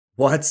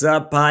What's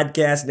up,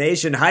 Podcast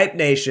Nation, Hype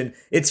Nation?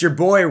 It's your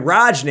boy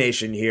Raj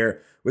Nation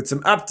here with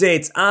some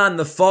updates on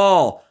the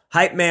fall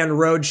Hype Man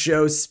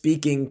Roadshow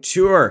speaking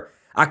tour.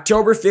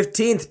 October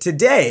 15th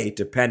today,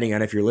 depending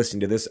on if you're listening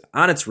to this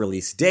on its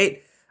release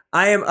date,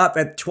 I am up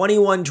at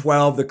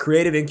 2112, the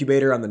creative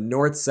incubator on the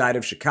north side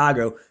of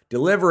Chicago,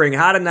 delivering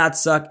How to Not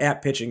Suck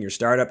at Pitching Your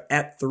Startup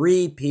at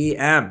 3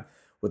 p.m.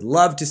 Would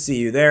love to see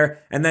you there.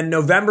 And then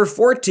November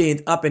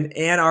 14th up in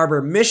Ann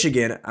Arbor,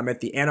 Michigan, I'm at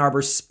the Ann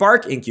Arbor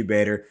Spark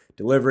Incubator,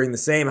 delivering the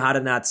same How to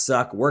Not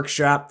Suck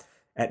workshop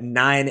at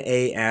 9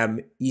 a.m.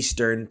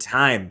 Eastern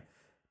Time.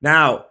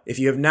 Now, if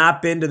you have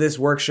not been to this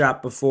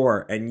workshop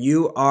before and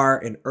you are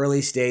an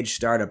early stage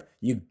startup,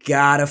 you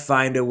gotta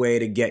find a way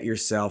to get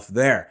yourself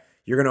there.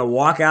 You're gonna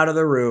walk out of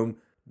the room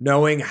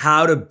knowing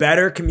how to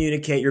better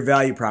communicate your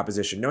value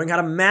proposition, knowing how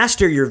to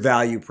master your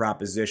value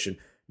proposition,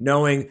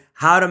 knowing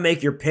how to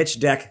make your pitch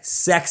deck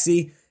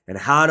sexy, and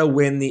how to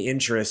win the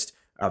interest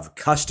of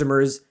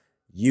customers,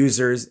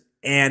 users,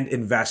 and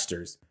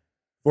investors.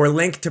 For a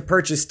link to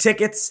purchase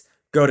tickets,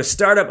 go to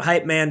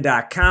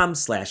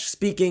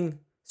startuphypeman.com/speaking,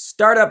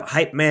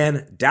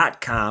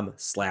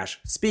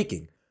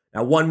 startuphypeman.com/speaking.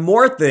 Now, one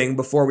more thing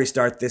before we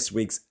start this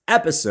week's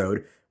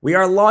episode, we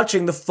are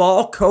launching the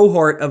fall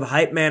cohort of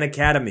Hype Man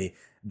Academy.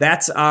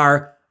 That's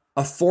our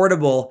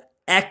affordable,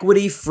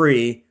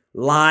 equity-free,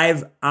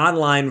 live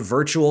online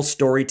virtual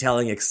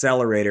storytelling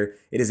accelerator.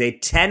 It is a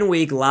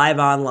 10-week live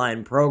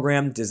online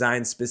program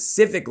designed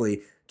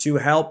specifically to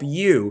help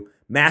you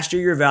master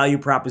your value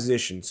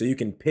proposition so you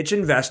can pitch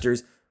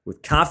investors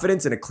with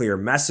confidence and a clear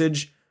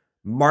message,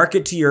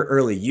 market to your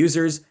early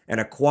users, and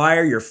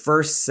acquire your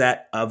first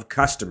set of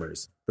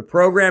customers. The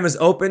program is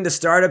open to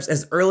startups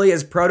as early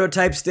as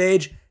prototype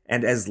stage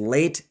and as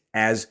late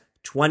as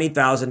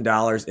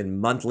 $20,000 in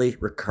monthly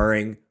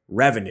recurring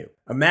revenue.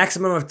 A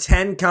maximum of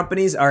 10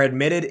 companies are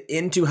admitted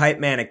into Hype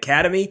Man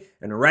Academy,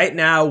 and right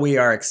now we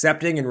are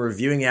accepting and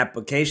reviewing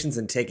applications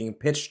and taking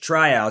pitch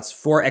tryouts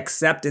for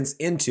acceptance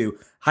into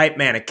Hype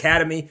Man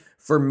Academy.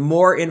 For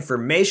more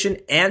information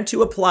and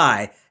to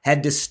apply,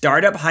 head to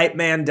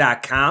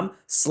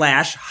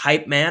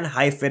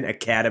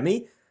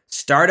startuphypeman.com/hypeman-academy,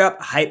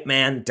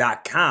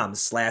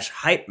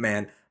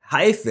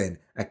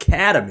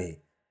 startuphypeman.com/hypeman-academy.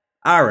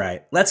 All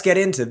right, let's get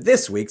into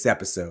this week's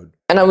episode.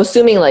 And I'm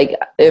assuming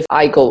if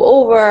I go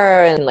over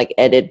and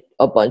edit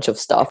a bunch of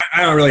stuff.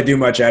 I don't really do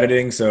much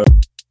editing, so.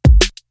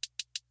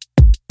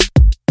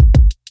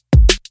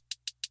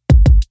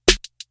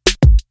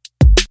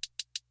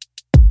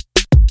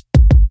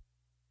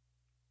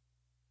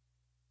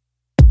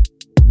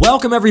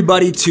 Welcome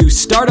everybody to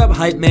Startup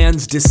Hype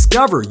Man's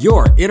Discover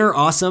Your Inner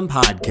Awesome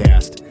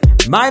podcast.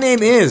 My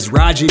name is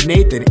Rajiv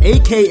Nathan,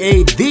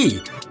 aka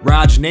The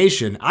Raj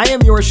Nation. I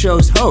am your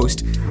show's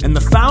host and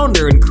the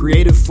founder and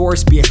creative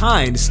force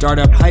behind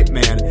Startup Hype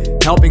Man,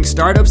 helping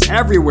startups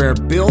everywhere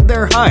build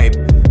their hype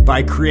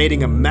by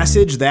creating a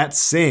message that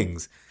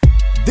sings.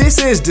 This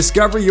is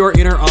Discover Your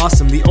Inner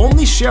Awesome, the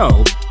only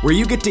show where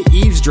you get to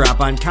eavesdrop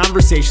on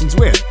conversations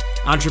with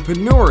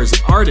entrepreneurs,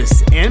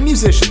 artists, and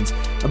musicians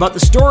about the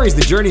stories,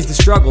 the journeys, the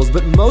struggles,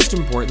 but most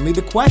importantly,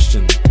 the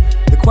questions.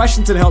 The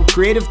questions that help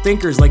creative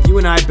thinkers like you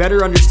and I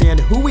better understand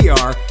who we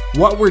are,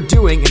 what we're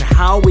doing, and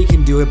how we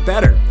can do it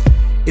better.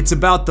 It's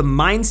about the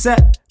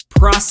mindset,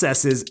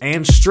 processes,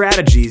 and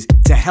strategies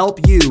to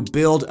help you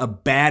build a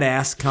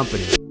badass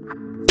company.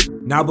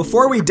 Now,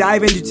 before we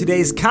dive into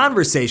today's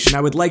conversation,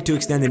 I would like to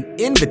extend an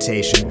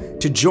invitation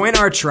to join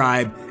our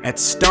tribe at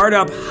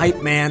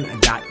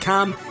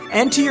startuphypeman.com.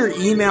 Enter your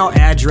email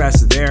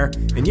address there,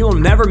 and you will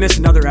never miss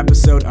another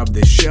episode of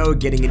this show,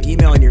 getting an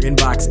email in your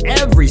inbox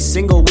every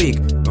single week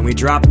when we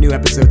drop new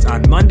episodes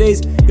on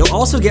Mondays. You'll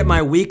also get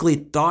my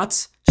weekly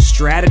thoughts,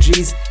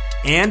 strategies,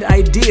 and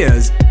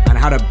ideas on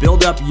how to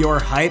build up your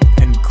hype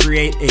and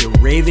create a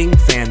raving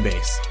fan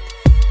base.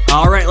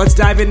 All right, let's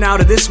dive in now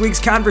to this week's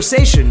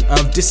conversation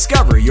of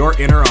Discover Your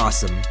Inner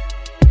Awesome.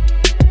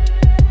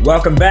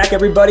 Welcome back,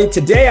 everybody.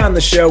 Today on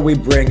the show, we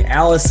bring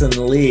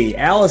Allison Lee.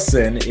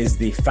 Allison is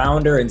the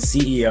founder and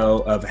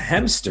CEO of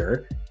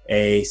Hemster,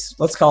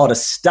 let's call it a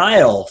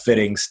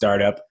style-fitting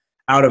startup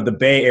out of the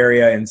Bay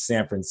Area in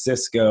San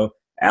Francisco.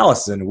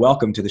 Allison,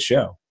 welcome to the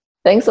show.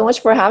 Thanks so much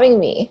for having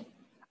me.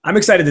 I'm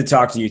excited to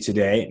talk to you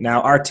today.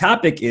 Now, our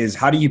topic is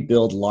how do you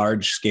build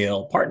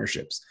large-scale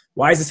partnerships?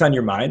 Why is this on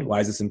your mind?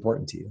 Why is this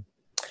important to you?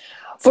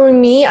 For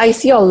me, I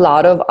see a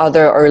lot of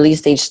other early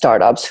stage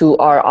startups who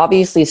are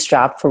obviously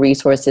strapped for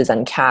resources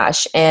and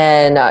cash.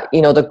 And,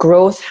 the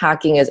growth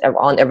hacking is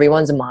on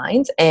everyone's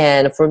mind.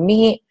 And for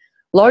me,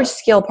 large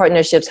scale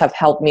partnerships have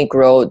helped me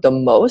grow the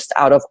most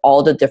out of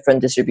all the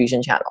different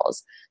distribution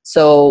channels.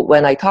 So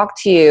when I talk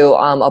to you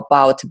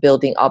about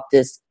building up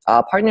these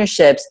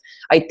partnerships,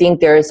 I think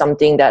there is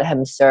something that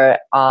Hemster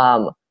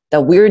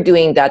that we're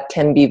doing that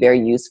can be very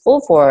useful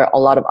for a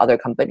lot of other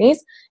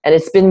companies. And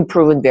it's been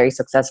proven very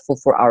successful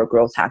for our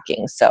growth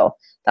hacking. So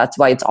that's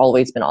why it's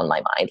always been on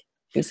my mind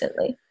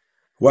recently.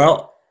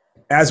 Well,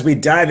 as we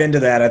dive into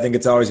that, I think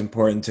it's always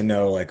important to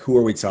know, who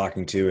are we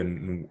talking to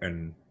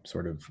and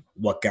sort of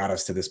what got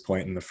us to this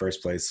point in the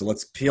first place. So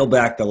let's peel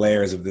back the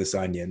layers of this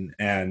onion.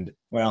 And,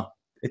 well,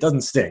 it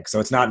doesn't stink, so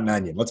it's not an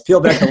onion. Let's peel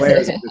back the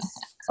layers of this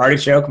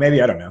artichoke,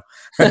 maybe? I don't know.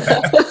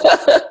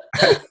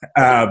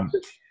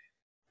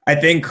 I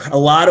think a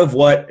lot of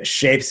what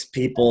shapes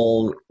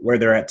people where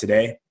they're at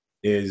today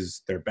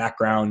is their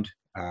background,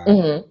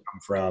 come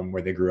from,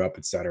 where they grew up,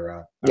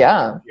 etc.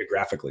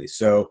 Geographically.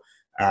 So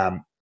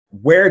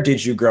where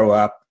did you grow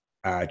up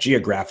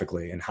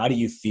geographically, and how do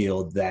you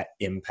feel that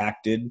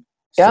impacted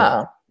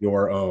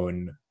your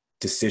own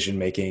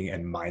decision-making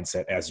and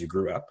mindset as you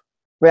grew up?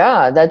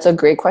 Yeah, that's a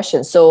great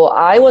question. So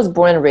I was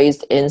born and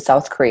raised in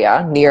South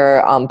Korea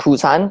near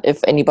Busan, if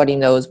anybody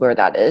knows where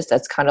that is.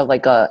 That's kind of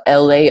like a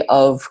LA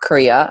of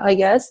Korea, I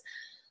guess.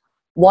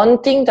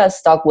 One thing that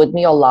stuck with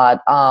me a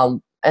lot,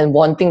 and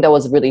one thing that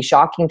was really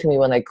shocking to me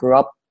when I grew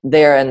up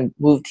there and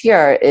moved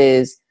here,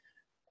 is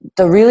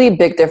the really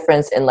big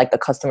difference in like the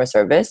customer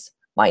service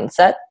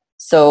mindset.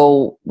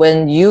 So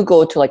when you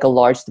go to like a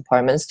large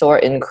department store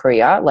in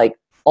Korea, like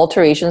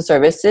alteration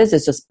services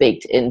is just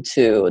baked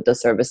into the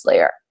service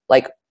layer.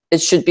 Like it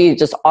should be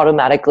just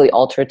automatically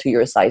altered to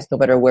your size no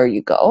matter where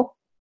you go.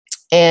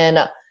 And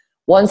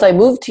once I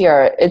moved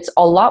here, it's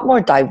a lot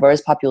more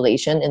diverse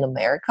population in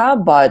America,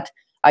 but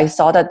I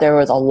saw that there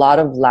was a lot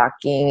of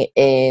lacking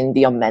in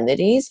the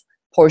amenities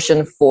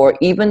portion for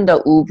even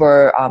the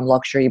Uber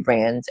luxury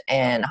brands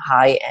and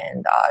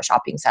high-end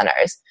shopping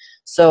centers.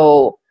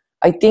 So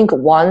I think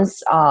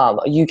once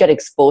you get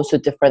exposed to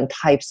different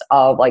types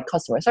of like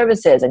customer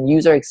services and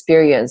user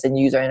experience and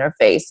user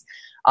interface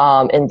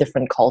in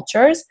different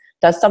cultures,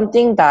 that's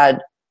something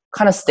that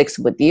kind of sticks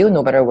with you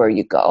no matter where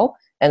you go.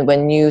 And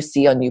when you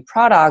see a new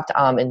product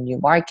in new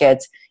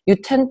markets, you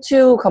tend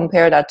to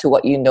compare that to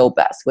what you know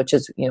best, which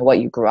is, you know, what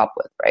you grew up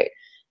with, right?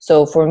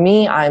 So for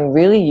me, I'm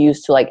really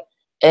used to like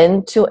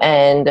end to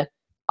end,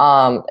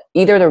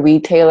 either the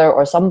retailer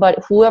or somebody,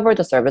 whoever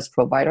the service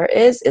provider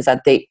is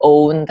that they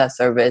own the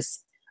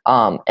service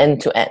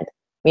end to end,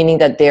 meaning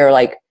that they're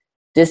like,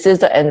 this is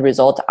the end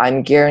result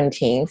I'm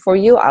guaranteeing for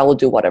you. I will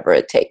do whatever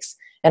it takes.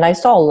 And I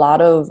saw a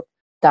lot of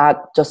that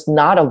just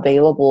not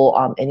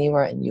available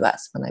anywhere in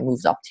US when I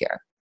moved up here.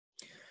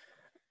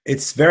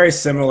 It's very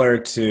similar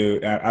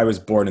to, I was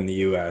born in the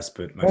US,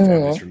 but my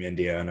family's from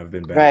India and I've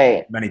been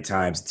back many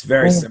times. It's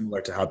very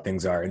similar to how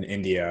things are in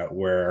India,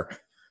 where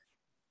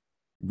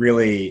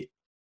really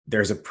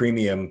there's a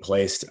premium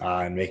placed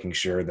on making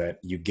sure that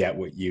you get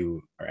what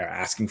you are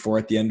asking for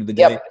at the end of the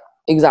day. Yep,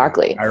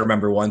 exactly. I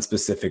remember one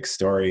specific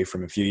story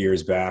from a few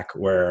years back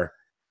where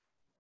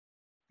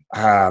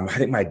I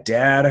think my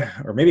dad,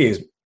 or maybe it was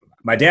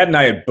my dad, and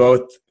I had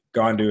both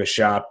gone to a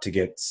shop to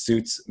get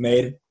suits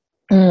made.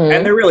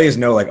 And there really is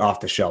no like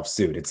off the shelf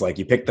suit. It's like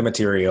you pick the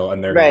material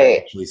and they're going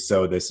to actually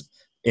sew this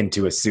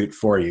into a suit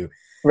for you.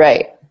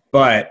 Right.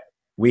 But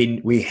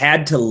we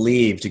had to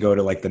leave to go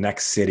to like the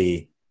next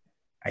city,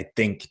 I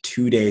think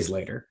 2 days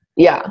later.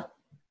 Yeah.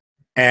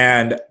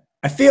 And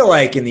I feel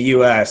like in the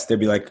US, they'd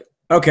be like,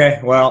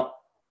 okay, well,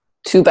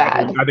 too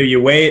bad. Either you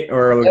wait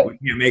or we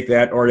can't make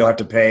that, or you'll have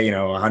to pay,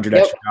 $100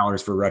 extra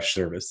for rush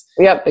service.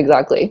 Yep,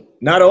 exactly.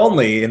 Not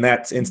only in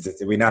that instance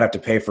did we not have to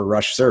pay for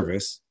rush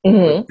service,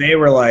 but they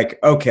were like,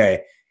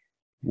 okay,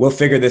 we'll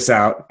figure this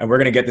out and we're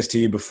going to get this to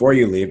you before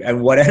you leave.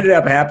 And what ended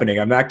up happening,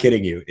 I'm not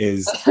kidding you,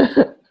 is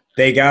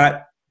they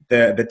got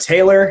the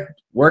tailor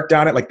worked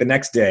on it like the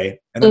next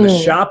day, and then the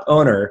shop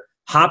owner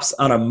hops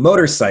on a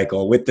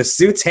motorcycle with the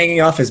suits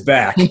hanging off his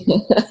back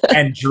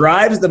and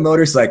drives the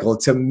motorcycle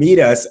to meet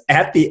us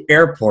at the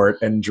airport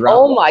and drop.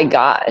 Oh my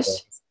gosh.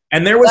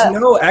 And there was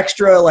no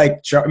extra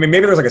maybe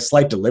there was like a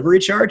slight delivery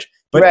charge,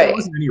 but there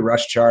wasn't any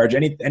rush charge,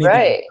 anything on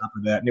top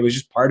of that. And it was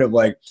just part of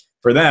like,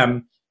 for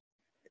them,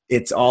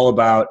 it's all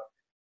about,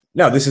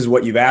 no, this is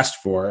what you've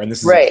asked for. And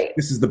this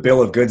is the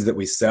bill of goods that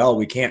we sell.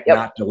 We can't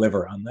not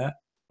deliver on that.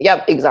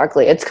 Yep,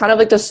 exactly. It's kind of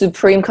like the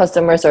supreme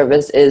customer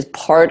service is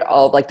part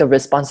of like the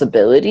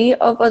responsibility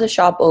of the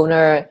shop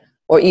owner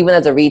or even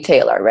as a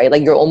retailer, right?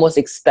 Like you're almost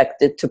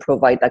expected to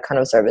provide that kind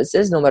of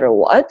services no matter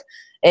what.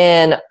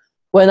 And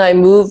when I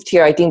moved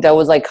here, I think that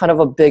was like kind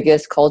of a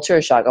biggest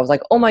culture shock. I was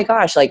like, oh my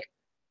gosh, like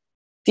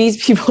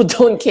these people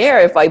don't care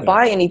if I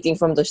buy anything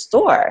from the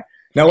store.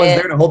 No one's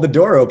there to hold the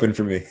door open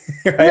for me.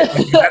 Right?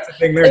 That's the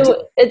thing there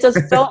too. It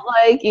just felt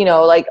like,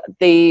 like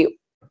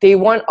they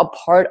weren't a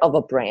part of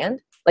a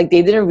brand. Like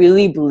they didn't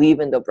really believe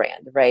in the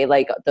brand, right?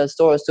 Like the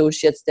store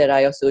associates that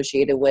I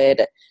associated with,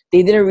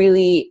 they didn't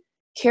really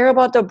care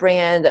about the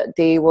brand.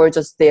 They were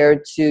just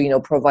there to,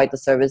 provide the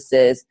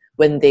services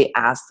when they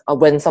asked,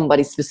 when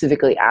somebody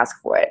specifically asked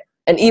for it.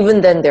 And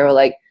even then they were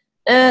like,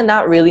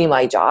 not really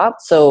my job.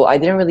 So I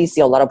didn't really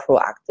see a lot of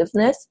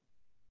proactiveness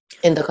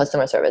in the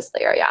customer service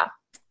layer. Yeah.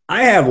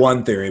 I have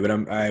one theory, but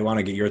I want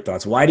to get your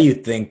thoughts. Why do you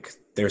think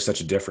there's such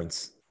a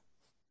difference?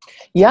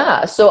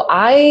 Yeah, so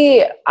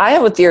I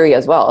have a theory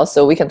as well,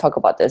 so we can talk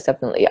about this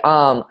definitely.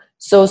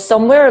 So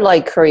somewhere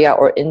like Korea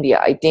or India,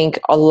 I think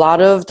a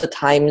lot of the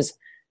times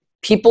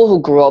people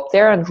who grew up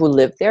there and who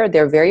live there,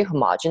 they're very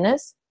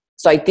homogenous.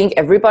 So I think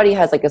everybody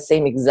has like the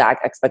same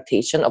exact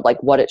expectation of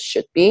like what it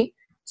should be.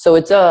 So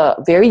it's a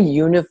very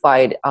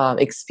unified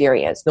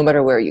experience, no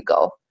matter where you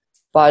go.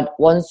 But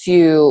once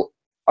you're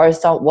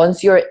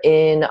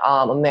in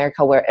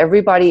America, where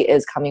everybody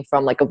is coming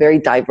from like a very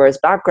diverse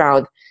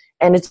background,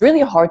 and it's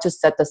really hard to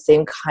set the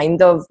same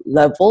kind of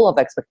level of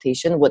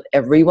expectation with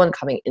everyone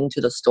coming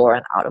into the store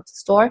and out of the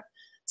store.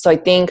 So I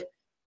think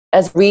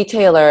as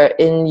retailer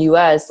in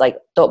US, like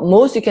the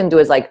most you can do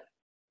is like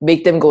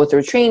make them go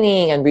through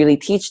training and really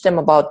teach them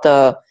about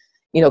the,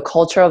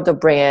 culture of the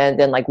brand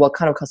and like what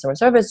kind of customer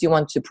service you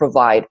want to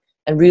provide.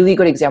 And really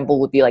good example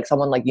would be like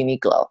someone like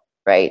Uniqlo,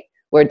 right?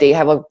 Where they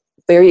have a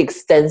very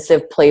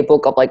extensive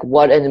playbook of like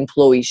what an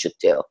employee should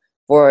do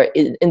for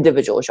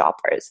individual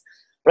shoppers.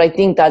 But I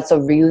think that's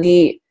a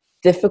really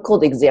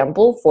difficult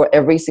example for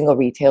every single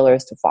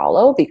retailers to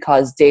follow,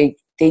 because they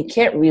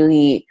can't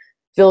really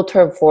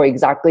filter for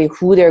exactly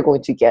who they're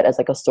going to get as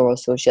like a store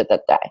associate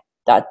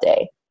that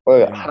day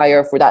or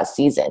hire for that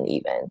season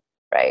even,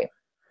 right?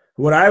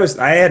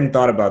 I hadn't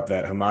thought about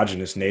that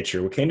homogenous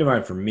nature. What came to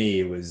mind for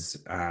me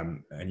was,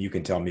 and you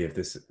can tell me if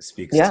this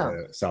speaks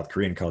to South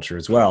Korean culture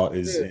as well,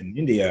 is in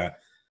India,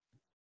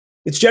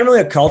 it's generally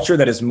a culture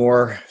that is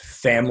more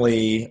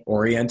family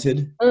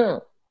oriented.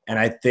 And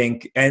I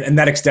think, and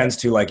that extends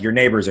to like your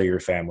neighbors are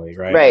your family,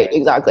 right? Right, like,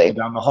 exactly.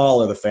 Down the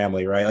hall are the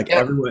family, right? Like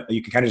everyone,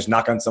 you can kind of just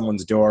knock on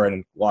someone's door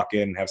and walk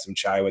in and have some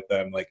chai with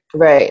them. Like,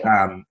 right.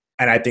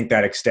 And I think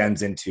that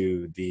extends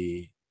into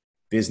the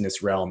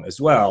business realm as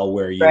well,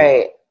 where you,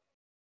 right.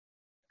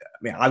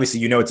 I mean,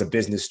 obviously, it's a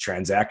business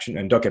transaction,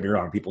 and don't get me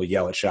wrong, people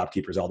yell at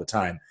shopkeepers all the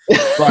time,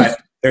 but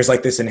there's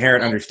like this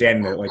inherent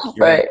understanding that like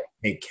you're going to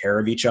take care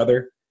of each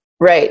other.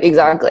 Right,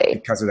 exactly.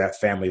 Because of that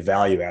family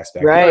value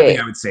aspect. Right. The other thing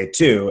I would say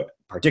too,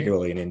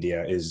 particularly in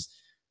India, is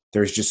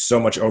there's just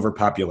so much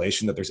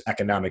overpopulation that there's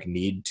economic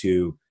need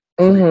to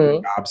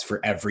create jobs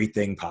for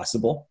everything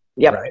possible.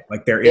 Yep. Right?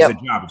 Like there is a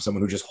job of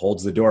someone who just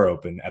holds the door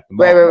open at the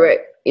mall. Right.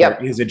 Yep.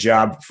 There is a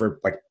job for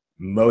like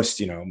most,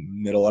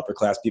 middle upper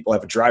class people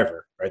have a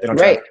driver, right? They don't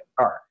drive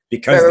a car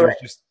because there's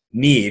just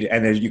need,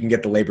 and then you can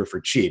get the labor for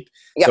cheap.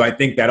 Yep. So I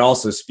think that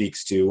also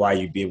speaks to why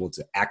you'd be able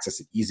to access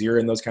it easier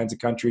in those kinds of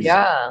countries.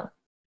 Yeah.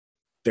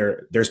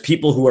 There's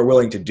people who are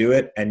willing to do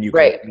it, and you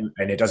can,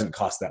 and it doesn't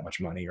cost that much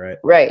money, right?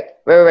 Right.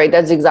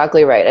 That's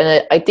exactly right.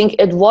 And I think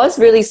it was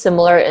really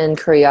similar in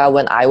Korea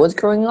when I was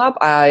growing up.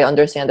 I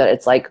understand that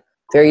it's like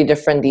very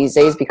different these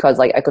days because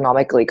like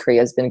economically Korea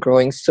has been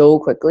growing so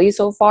quickly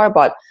so far.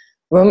 But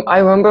I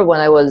remember when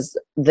I was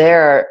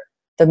there,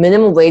 the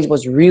minimum wage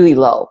was really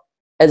low.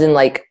 As in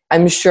like,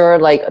 I'm sure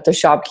like the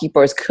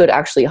shopkeepers could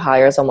actually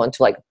hire someone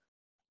to like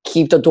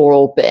keep the door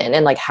open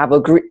and like have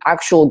a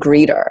actual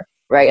greeter.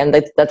 Right. And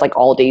that's like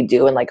all they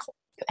do, and like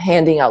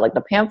handing out like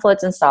the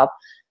pamphlets and stuff.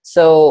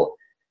 So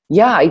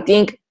yeah, I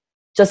think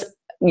just,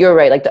 you're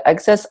right. Like the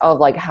excess of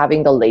like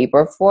having the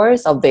labor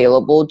force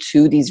available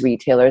to these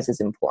retailers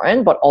is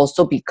important, but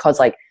also because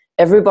like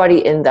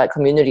everybody in that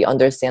community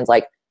understands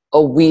like,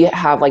 oh, we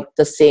have like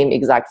the same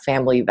exact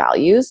family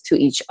values to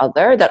each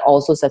other, that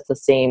also sets the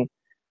same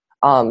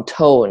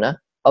tone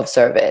of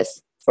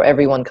service for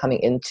everyone coming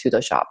into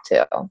the shop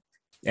too.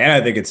 And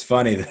I think it's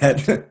funny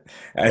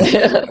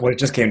that what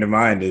just came to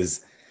mind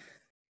is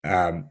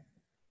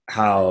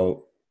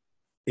how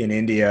in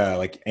India,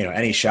 like,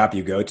 any shop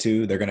you go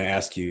to, they're going to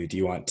ask you, do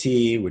you want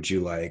tea? Would you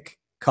like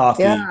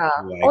coffee? Yeah.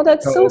 Like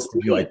that's Coke? so sweet.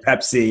 Would you like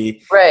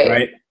Pepsi?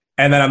 Right.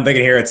 And then I'm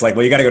thinking here, it's like,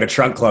 well, you got to go to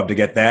Trunk Club to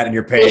get that, and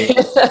you're paying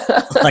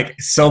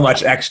like so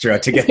much extra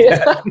to get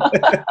that.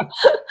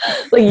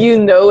 Like,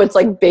 it's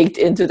like baked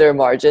into their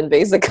margin,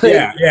 basically.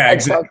 Yeah,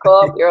 exactly. Trunk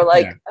Club, you're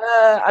like,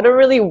 I don't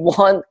really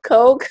want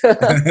Coke.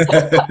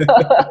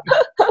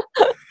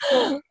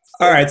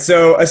 All right.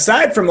 So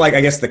aside from like, I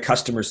guess the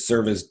customer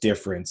service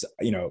difference,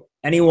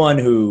 anyone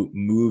who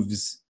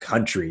moves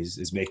countries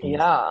is making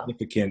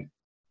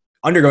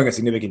undergoing a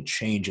significant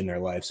change in their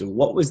life. So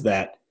what was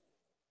that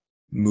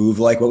move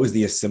like? What was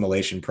the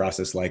assimilation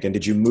process like? And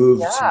did you move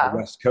to the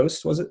West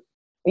Coast, was it?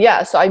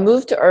 Yeah, so I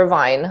moved to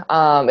Irvine.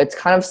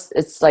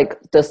 It's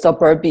like the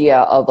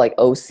suburbia of like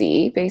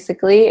OC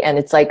basically. And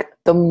it's like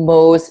the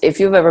most, if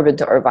you've ever been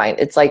to Irvine,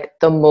 it's like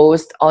the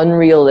most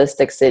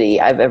unrealistic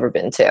city I've ever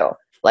been to.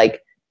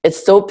 Like,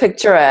 it's so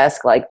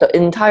picturesque. Like the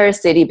entire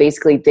city,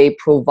 basically they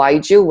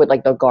provide you with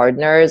like the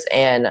gardeners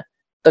and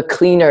the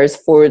cleaners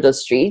for the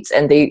streets,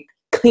 and they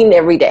clean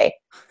every day.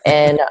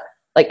 And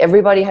like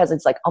everybody has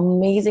its like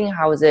amazing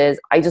houses.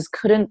 I just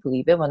couldn't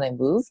believe it when I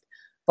moved.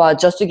 But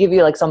just to give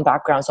you like some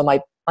background, so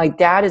my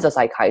dad is a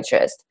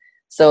psychiatrist.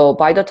 So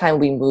by the time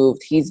we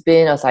moved, he's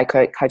been a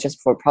psychiatrist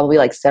for probably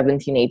like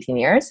 17, 18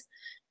 years.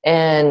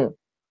 And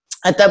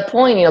at that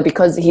point,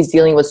 because he's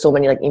dealing with so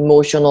many like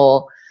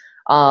emotional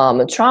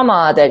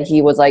trauma, that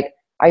he was like,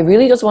 I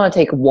really just want to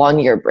take 1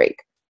 year break.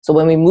 So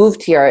when we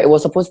moved here, it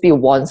was supposed to be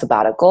one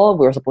sabbatical.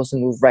 We were supposed to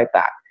move right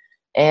back.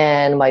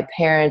 And my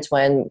parents,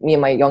 when me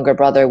and my younger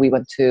brother, we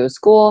went to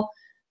school,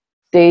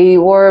 they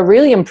were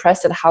really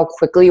impressed at how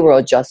quickly we're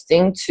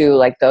adjusting to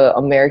like the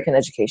American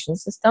education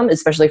system,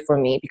 especially for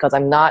me, because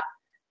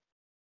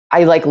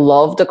I like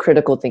love the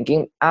critical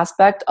thinking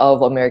aspect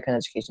of American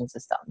education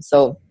system.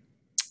 So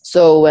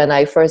So when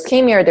I first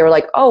came here, they were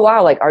like, oh,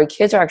 wow, like our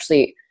kids are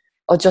actually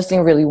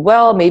adjusting really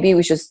well. Maybe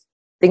we should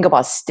think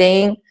about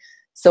staying.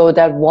 So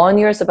that 1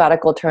 year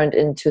sabbatical turned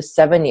into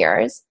 7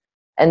 years.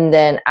 And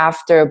then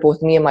after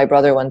both me and my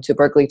brother went to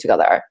Berkeley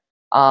together,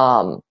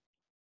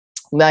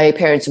 my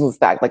parents moved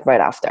back like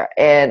right after.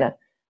 And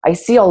I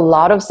see a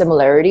lot of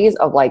similarities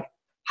of like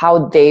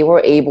how they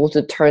were able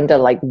to turn the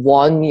like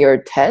 1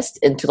 year test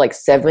into like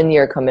 7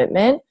 year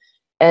commitment.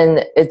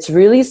 And it's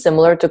really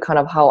similar to kind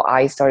of how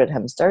I started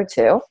Hemstar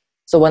too.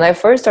 So when I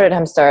first started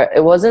Hemstar,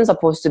 it wasn't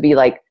supposed to be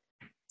like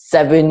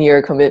 7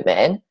 year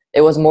commitment.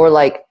 It was more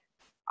like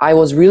I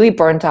was really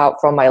burnt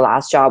out from my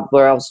last job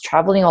where I was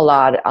traveling a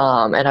lot,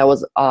 and I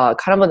was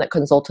kind of a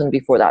consultant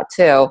before that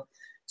too.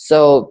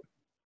 So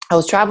I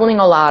was traveling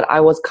a lot. I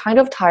was kind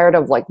of tired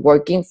of like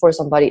working for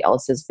somebody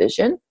else's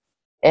vision,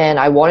 and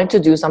I wanted to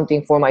do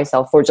something for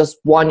myself for just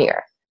 1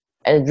 year.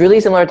 And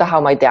really similar to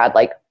how my dad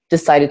like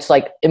decided to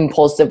like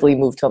impulsively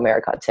move to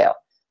America too.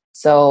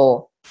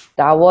 So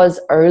that was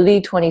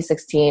early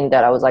 2016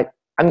 that I was like,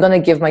 I'm gonna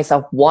give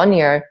myself 1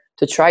 year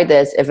to try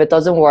this. If it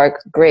doesn't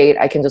work, great.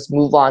 I can just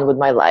move on with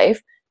my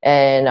life.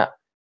 And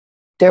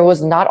there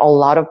was not a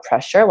lot of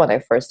pressure when I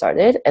first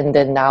started. And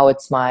then now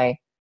it's my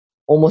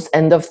almost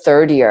end of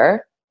third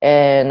year.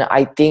 And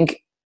I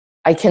think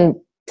I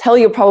can tell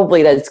you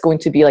probably that it's going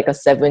to be like a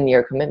 7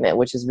 year commitment,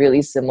 which is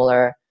really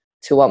similar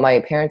to what my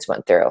parents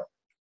went through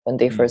when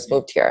they first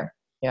moved here.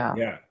 Yeah.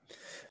 Yeah.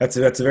 That's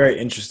a very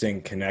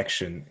interesting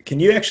connection. Can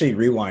you actually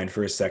rewind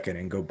for a second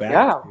and go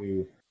back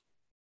to,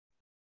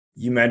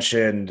 you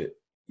mentioned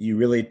you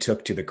really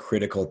took to the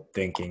critical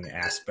thinking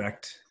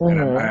aspect.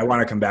 And I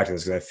want to come back to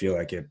this because I feel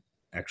like it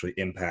actually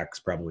impacts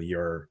probably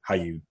how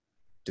you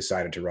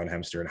decided to run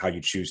Hemstar and how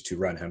you choose to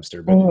run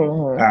Hemstar.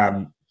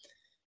 But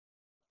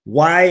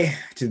why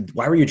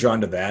were you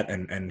drawn to that?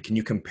 And can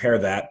you compare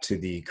that to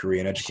the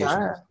Korean education?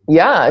 Sure.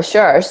 Yeah,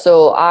 sure.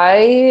 So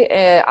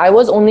I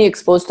was only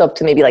exposed up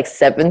to maybe like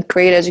 7th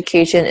grade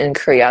education in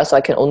Korea, so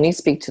I can only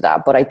speak to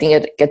that. But I think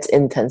it gets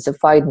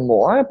intensified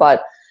more.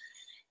 But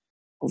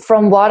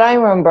from what I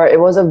remember, it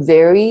was a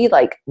very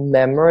like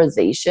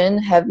memorization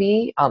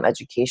heavy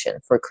education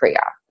for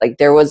Korea. Like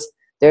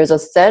there's a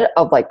set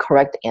of like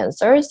correct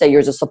answers that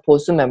you're just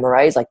supposed to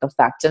memorize, like the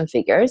facts and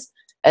figures.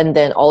 And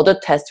then all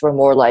the tests were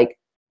more like,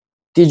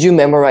 did you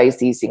memorize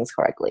these things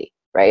correctly?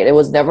 Right? It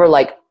was never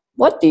like,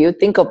 what do you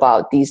think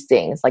about these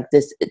things? Like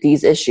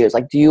these issues?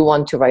 Like, do you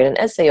want to write an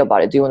essay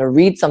about it? Do you want to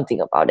read something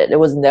about it? It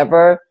was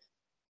never.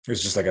 It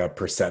was just like a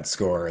percent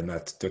score, and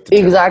that's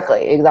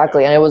exactly.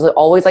 And it was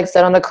always like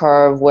set on the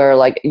curve where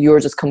like you were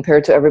just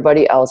compared to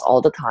everybody else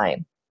all the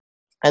time.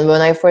 And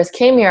when I first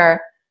came here,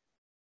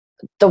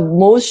 the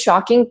most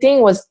shocking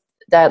thing was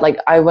that like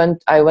I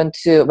went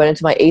into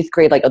my 8th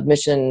grade like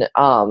admission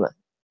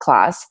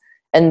class,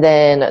 and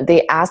then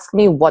they asked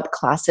me what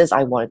classes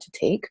I wanted to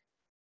take,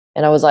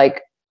 and I was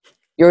like,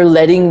 you're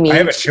letting me I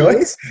have a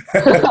choice?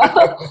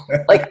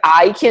 Like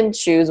I can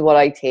choose what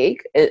I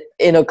take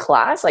in a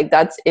class? Like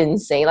that's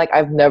insane. Like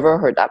I've never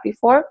heard that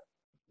before.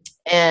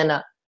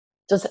 And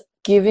just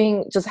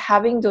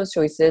having those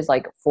choices,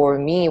 like for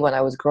me when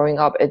I was growing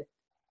up, it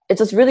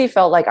just really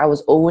felt like I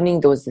was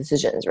owning those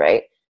decisions,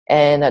 right?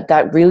 And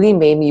that really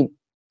made me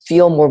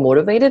feel more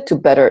motivated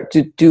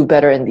to do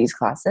better in these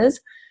classes.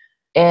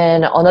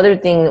 And another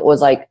thing was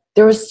like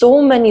there were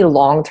so many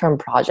long-term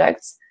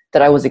projects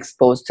that I was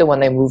exposed to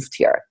when I moved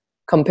here,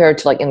 compared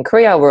to like in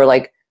Korea where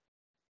like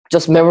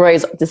just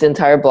memorize this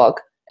entire book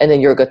and then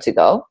you're good to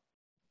go.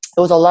 It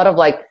was a lot of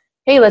like,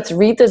 hey, let's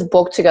read this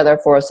book together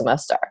for a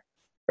semester,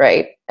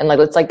 right? And like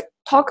let's like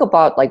talk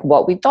about like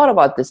what we thought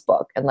about this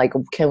book, and like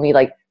can we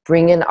like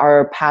bring in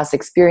our past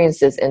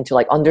experiences into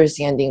like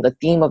understanding the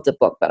theme of the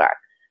book better.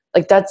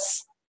 Like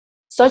that's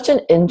such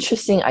an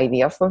interesting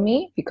idea for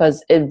me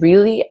because it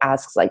really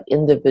asks like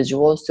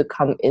individuals to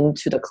come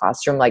into the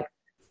classroom like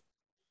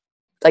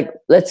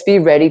let's be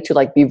ready to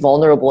like be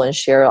vulnerable and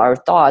share our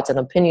thoughts and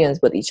opinions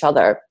with each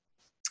other.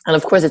 And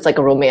of course it's like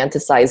a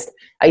romanticized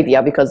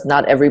idea because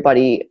not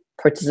everybody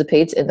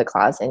participates in the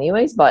class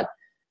anyways, but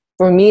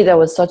for me that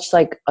was such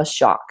like a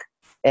shock,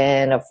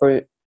 and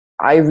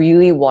I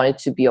really wanted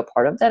to be a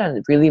part of that, and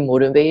it really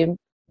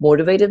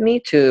motivated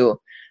me to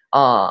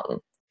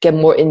get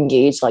more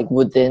engaged like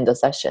within the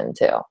session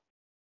too.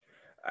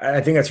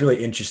 I think that's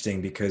really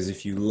interesting because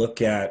if you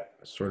look at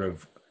sort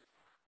of,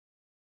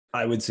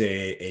 I would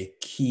say a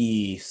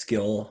key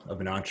skill of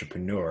an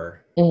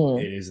entrepreneur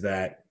is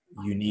that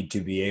you need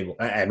to be able,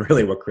 and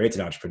really what creates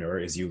an entrepreneur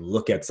is you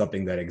look at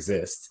something that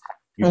exists.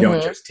 You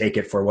don't just take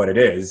it for what it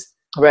is.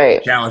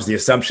 Right. Challenge the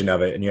assumption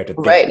of it, and you have to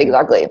think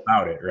exactly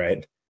about it,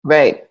 right?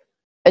 Right.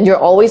 And you're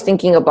always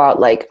thinking about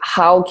like,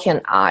 how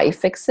can I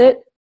fix it?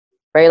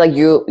 Right? Like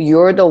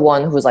you're the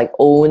one who's like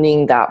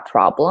owning that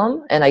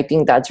problem. And I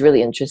think that's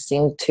really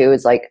interesting too.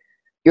 It's like,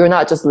 you're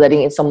not just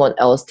letting someone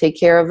else take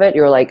care of it.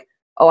 You're like,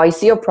 oh, I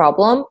see a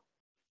problem.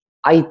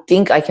 I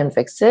think I can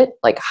fix it.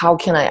 Like, how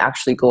can I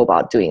actually go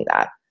about doing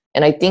that?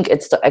 And I think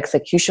it's the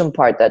execution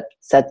part that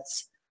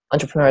sets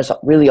entrepreneurs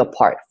really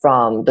apart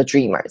from the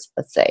dreamers,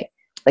 let's say.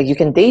 Like you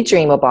can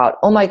daydream about,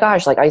 oh my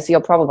gosh, like I see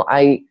a problem.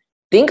 I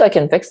think I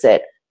can fix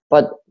it.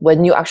 But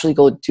when you actually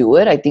go do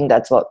it, I think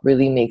that's what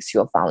really makes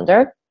you a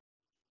founder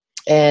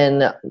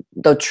and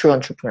the true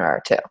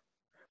entrepreneur too.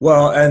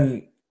 Well,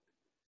 and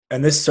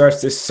this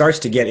starts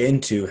to get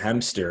into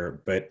Hemster,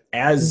 but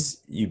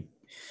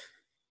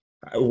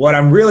what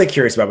I'm really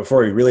curious about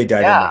before we really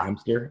dive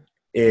into Hemster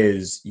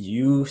is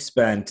you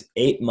spent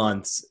 8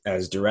 months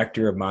as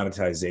director of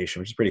monetization,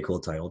 which is a pretty cool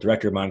title,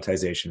 director of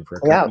monetization for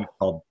a company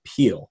called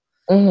Peel.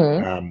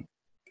 In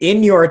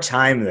your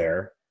time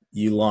there,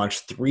 you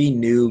launched 3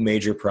 new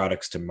major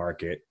products to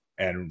market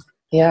and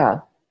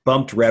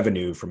bumped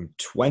revenue from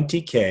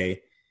 $20K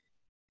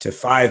to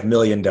 $5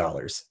 million.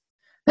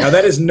 Now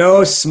that is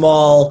no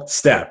small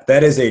step.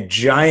 That is a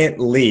giant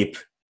leap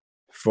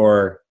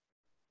for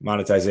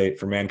monetization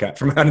for mankind.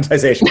 For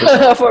mankind.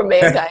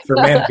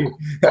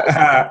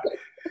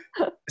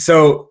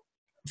 So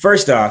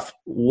first off,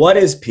 what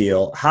is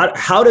Peel?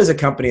 How does a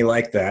company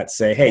like that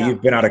say, "Hey,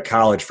 you've been out of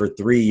college for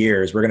 3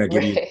 years. We're going to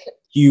give you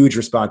huge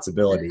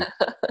responsibility,"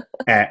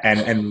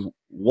 and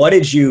what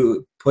did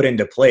you put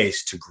into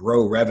place to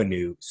grow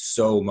revenue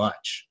so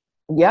much?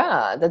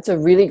 Yeah, that's a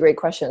really great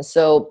question.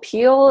 So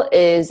Peel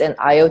is an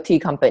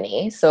IoT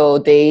company.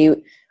 So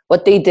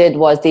what they did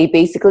was they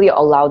basically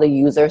allow the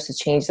users to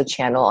change the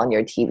channel on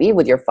your TV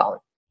with your phone.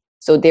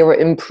 So they were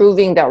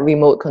improving that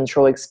remote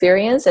control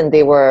experience, and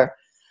they were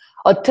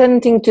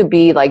attempting to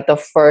be like the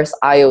first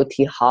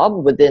IoT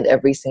hub within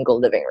every single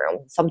living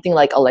room, something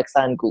like Alexa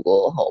and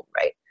Google Home,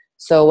 right?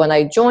 So when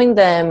I joined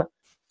them,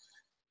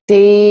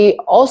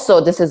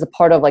 this is a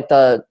part of like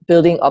the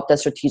building up the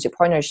strategic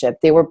partnership.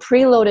 They were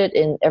preloaded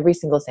in every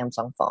single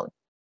Samsung phone.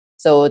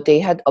 So they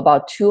had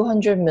about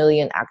 200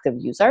 million active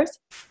users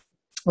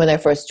when I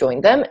first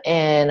joined them.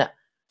 And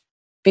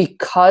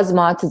because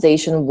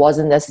monetization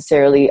wasn't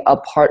necessarily a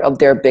part of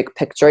their big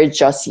picture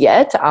just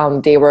yet,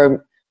 they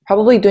were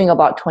probably doing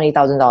about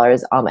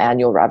 $20,000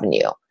 annual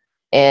revenue.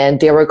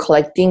 And they were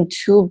collecting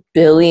 2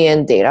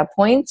 billion data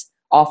points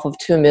off of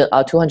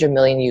 200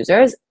 million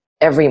users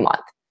every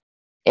month.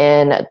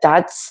 And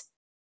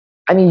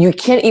you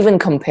can't even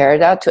compare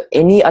that to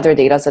any other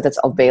data set that's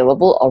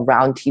available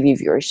around TV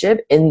viewership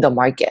in the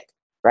market,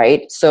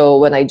 right? So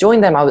when I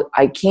joined them,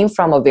 I came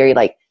from a very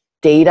like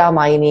data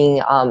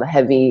mining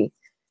heavy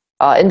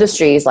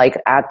industries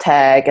like ad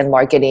tech and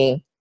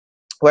marketing,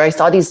 where I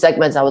saw these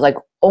segments. I was like,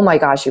 oh my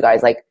gosh, you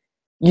guys, like,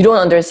 you don't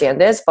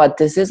understand this, but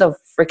this is a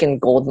freaking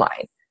gold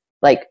mine.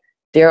 Like,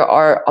 there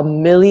are a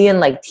million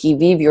like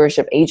TV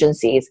viewership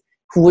agencies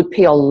who would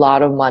pay a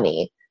lot of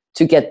money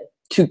to get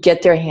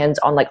their hands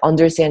on like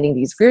understanding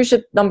these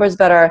viewership numbers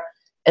better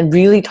and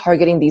really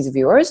targeting these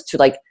viewers to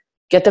like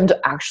get them to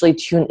actually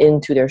tune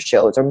into their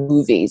shows or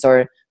movies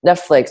or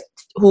Netflix,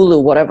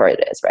 Hulu, whatever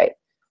it is, right?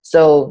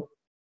 So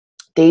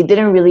they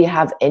didn't really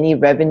have any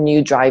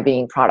revenue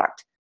driving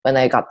product when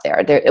I got there.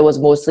 It was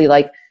mostly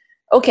like,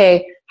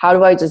 okay, how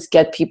do I just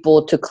get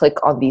people to click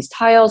on these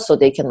tiles so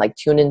they can like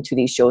tune into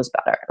these shows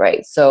better,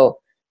 right? So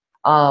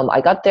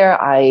I got there,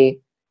 I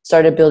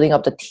started building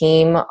up the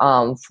team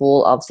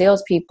full of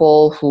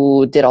salespeople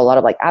who did a lot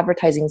of like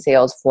advertising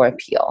sales for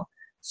Peel.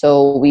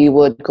 So we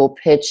would go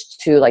pitch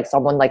to like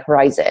someone like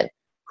Verizon,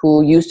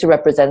 who used to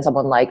represent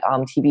someone like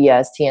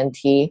TBS,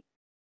 TNT,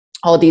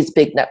 all these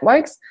big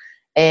networks.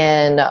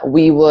 And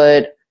we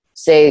would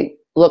say,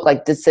 look,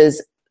 like this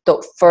is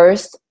the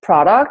first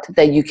product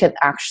that you can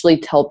actually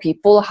tell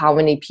people how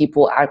many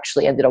people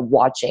actually ended up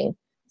watching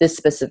this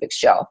specific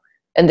show.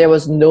 And there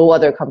was no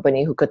other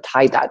company who could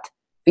tie that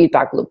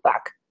feedback loop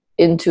back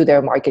into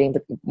their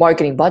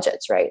marketing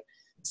budgets, right?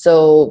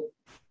 So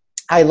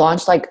I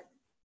launched like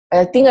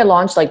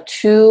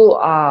 2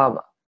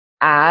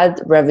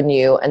 ad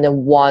revenue and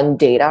then 1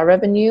 data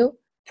revenue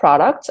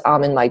product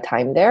in my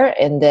time there.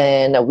 And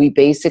then we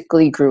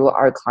basically grew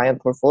our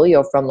client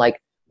portfolio from like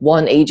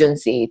 1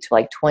 agency to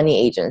like 20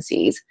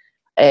 agencies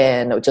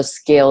and just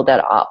scaled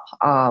that up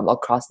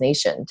across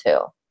nation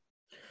too.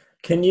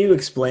 Can you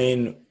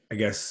explain, I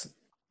guess,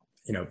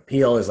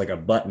 Peel is like a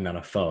button on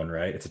a phone,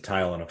 right? It's a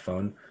tile on a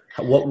phone.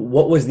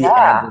 What was the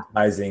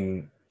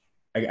advertising?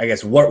 I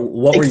guess what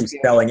were you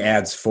selling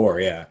ads for?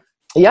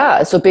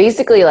 Yeah. So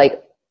basically,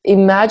 like,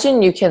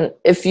 imagine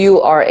if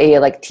you are a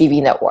like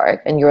TV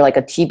network and you're like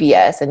a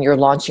TBS and you're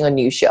launching a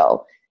new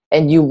show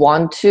and you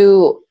want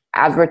to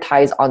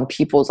advertise on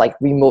people's like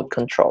remote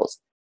controls.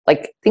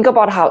 Like, think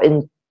about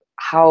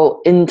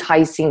how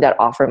enticing that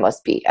offer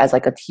must be as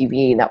like a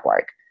TV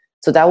network.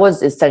 So that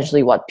was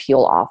essentially what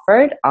Peel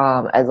offered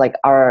as like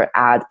our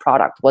ad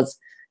product. Was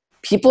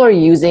people are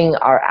using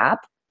our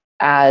app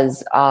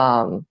as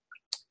a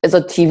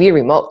TV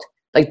remote.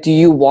 Like, do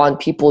you want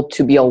people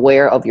to be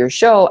aware of your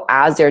show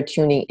as they're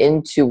tuning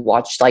in to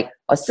watch like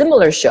a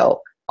similar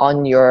show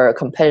on your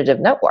competitive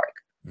network?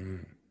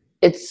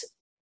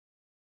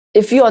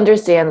 If you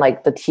understand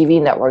like the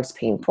TV network's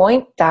pain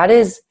point,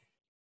 that's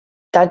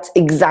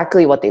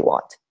exactly what they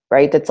want,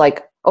 right? That's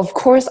like, of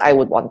course I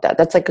would want that.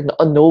 That's like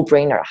a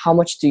no-brainer. How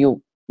much do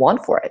you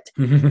want for it?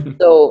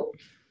 So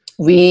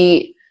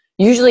they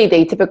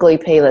typically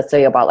pay, let's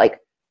say, about like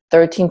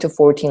 13 to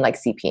 14 like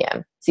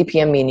CPM.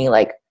 CPM meaning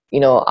like,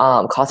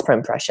 cost per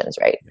impressions,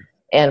 right?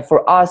 And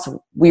for us,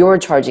 we were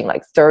charging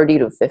like 30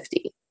 to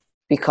 50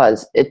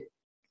 because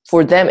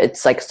for them,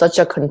 it's like such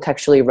a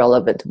contextually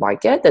relevant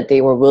market that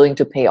they were willing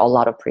to pay a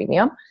lot of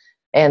premium.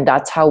 And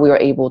that's how we were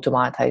able to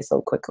monetize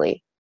so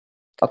quickly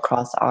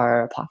across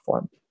our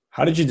platform.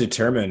 How did you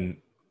determine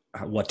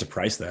what to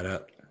price that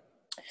at?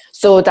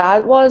 So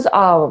that was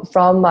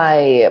from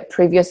my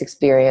previous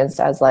experience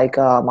as like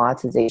a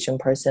monetization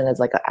person, as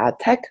like an ad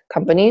tech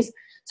companies.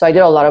 So I did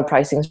a lot of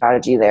pricing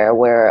strategy there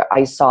where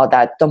I saw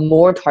that the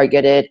more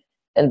targeted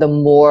and the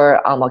more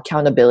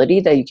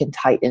accountability that you can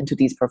tie into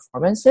these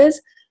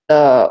performances,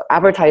 the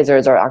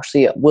advertisers are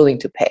actually willing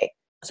to pay.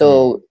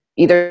 So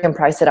either you can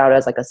price it out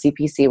as like a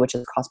CPC, which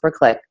is cost per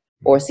click,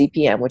 or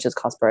CPM, which is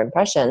cost per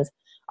impressions.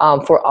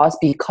 For us,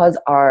 because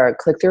our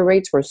click-through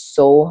rates were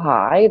so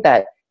high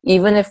that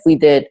even if we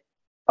did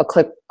a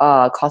click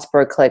cost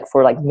per click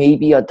for like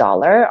maybe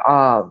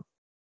 $1,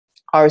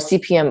 our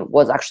CPM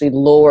was actually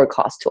lower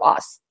cost to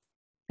us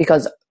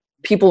because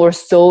people were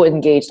so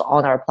engaged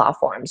on our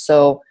platform.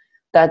 So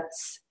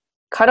that's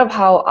kind of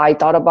how I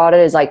thought about it,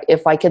 is like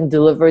if I can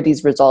deliver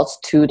these results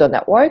to the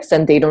networks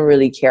and they don't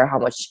really care how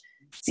much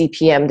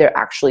CPM they're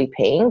actually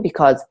paying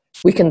because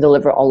we can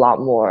deliver a lot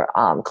more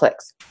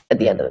clicks at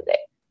the end of the day.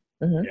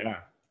 Mm-hmm. Yeah.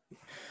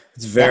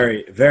 It's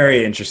very,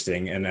 very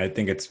interesting. And I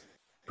think it's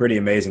pretty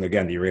amazing,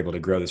 again, that you were able to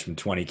grow this from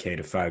 $20K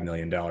to $5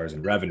 million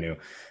in revenue.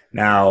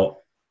 Now,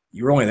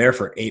 you were only there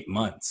for 8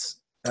 months,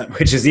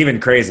 which is even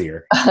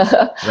crazier,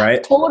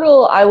 right?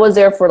 Total, I was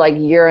there for like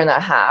 1.5 years.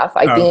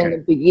 I think in the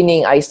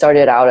beginning, I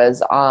started out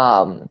as,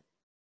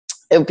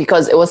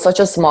 because it was such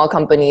a small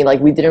company,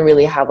 like we didn't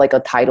really have like a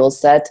title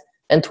set.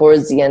 And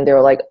towards the end, they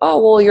were like, oh,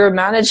 well, you're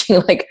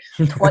managing like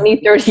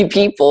 20, 30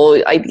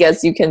 people. I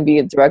guess you can be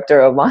a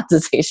director of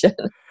monetization.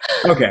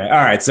 Okay.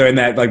 All right. So in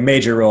that like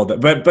major role,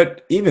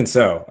 but even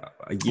so,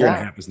 a year and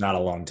a half is not a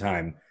long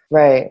time.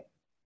 Right.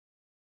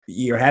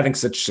 You're having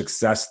such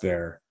success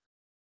there.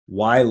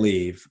 Why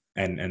leave?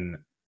 And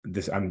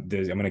this, I'm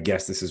going to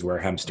guess this is where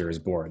Hemster is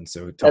born.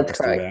 So talk us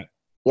through that.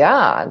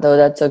 Yeah, though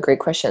that's a great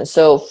question.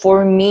 So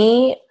for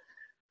me,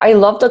 I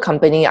love the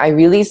company. I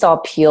really saw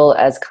Peel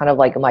as kind of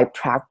like my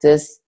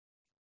practice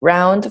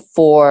round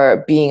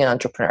for being an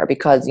entrepreneur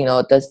because,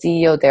 the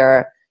CEO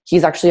there,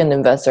 he's actually an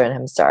investor in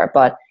Hemster,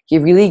 but he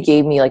really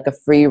gave me like the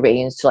free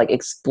reins to like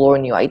explore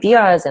new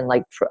ideas and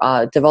like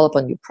develop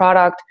a new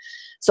product.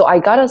 So I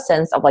got a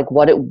sense of like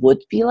what it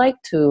would be like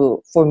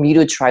for me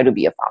to try to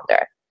be a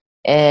founder.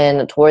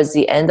 And towards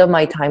the end of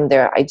my time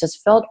there, I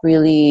just felt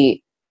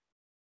really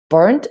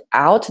burnt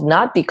out,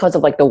 not because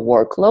of like the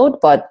workload,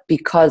 but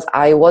because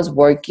I was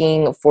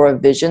working for a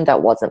vision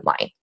that wasn't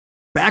mine.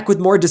 Back with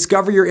more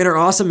Discover Your Inner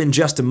Awesome in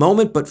just a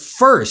moment. But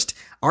first,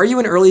 are you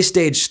an early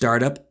stage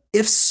startup?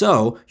 If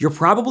so, you're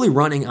probably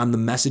running on the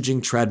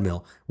messaging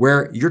treadmill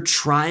where you're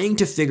trying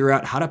to figure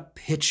out how to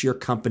pitch your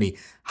company,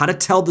 how to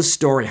tell the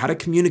story, how to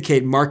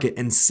communicate, market,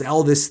 and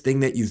sell this thing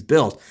that you've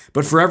built.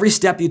 But for every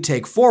step you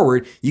take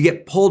forward, you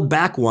get pulled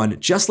back one,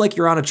 just like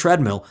you're on a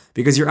treadmill,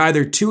 because you're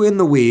either too in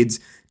the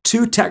weeds,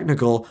 too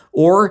technical,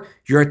 or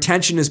your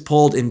attention is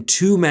pulled in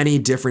too many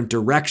different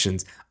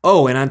directions.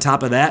 Oh, and on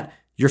top of that,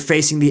 you're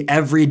facing the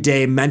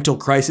everyday mental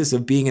crisis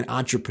of being an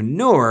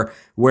entrepreneur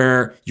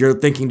where you're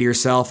thinking to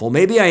yourself, well,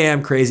 maybe I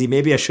am crazy.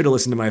 Maybe I should have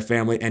listened to my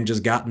family and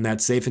just gotten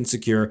that safe and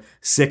secure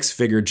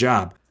 6-figure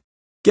job.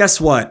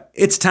 Guess what?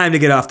 It's time to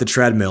get off the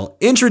treadmill.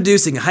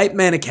 Introducing Hype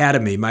Man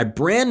Academy, my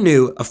brand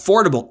new,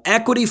 affordable,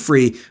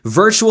 equity-free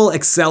virtual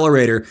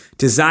accelerator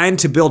designed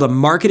to build a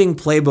marketing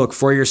playbook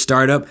for your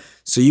startup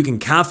so you can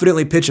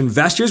confidently pitch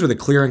investors with a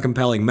clear and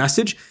compelling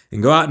message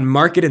and go out and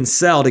market and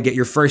sell to get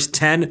your first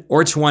 10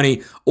 or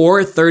 20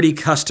 or 30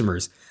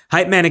 customers.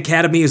 Hype Man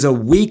Academy is a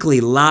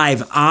weekly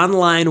live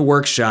online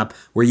workshop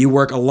where you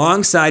work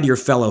alongside your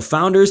fellow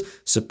founders,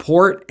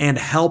 support and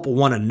help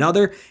one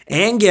another,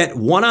 and get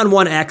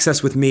one-on-one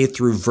access with me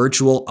through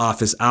virtual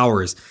office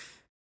hours.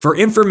 For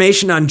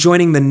information on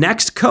joining the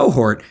next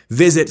cohort,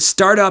 visit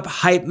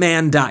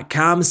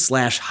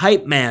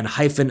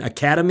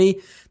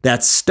startuphypeman.com/hypeman-academy.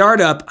 That's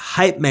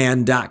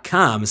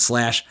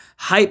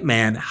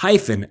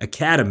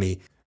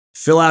startuphypeman.com/hypeman-academy.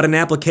 Fill out an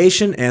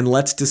application and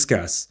let's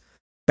discuss.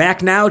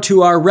 Back now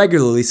to our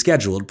regularly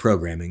scheduled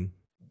programming.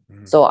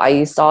 So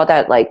I saw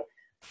that like,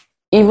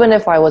 even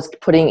if I was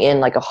putting in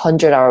like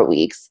 100-hour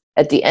weeks,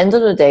 at the end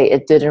of the day,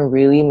 it didn't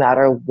really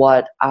matter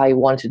what I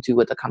wanted to do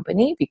with the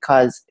company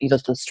because,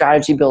 the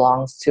strategy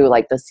belongs to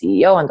like the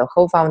CEO and the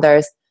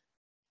co-founders.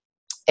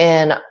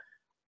 And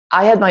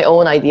I had my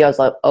own ideas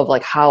of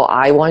like how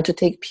I wanted to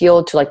take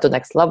Peel to like the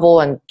next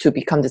level and to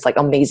become this like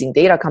amazing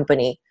data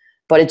company,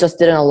 but it just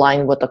didn't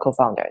align with the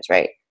co-founders,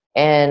 right?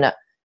 And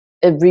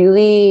it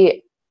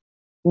really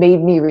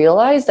made me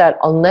realize that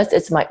unless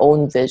it's my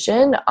own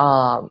vision,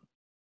 I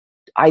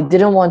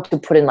didn't want to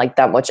put in like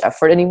that much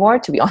effort anymore,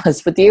 to be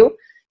honest with you.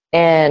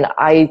 And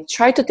I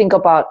tried to think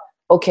about,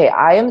 okay,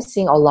 I am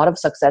seeing a lot of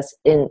success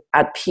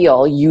at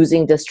Peel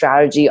using this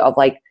strategy of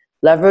like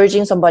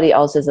leveraging somebody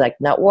else's like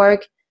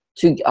network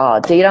to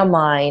data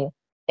mine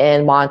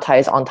and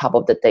monetize on top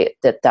of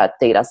that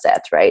data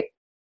set, right?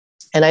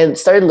 And I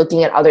started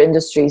looking at other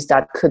industries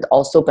that could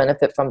also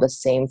benefit from the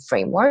same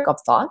framework of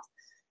thought.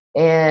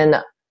 And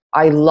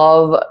I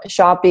love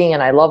shopping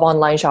and I love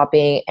online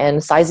shopping,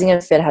 and sizing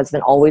and fit has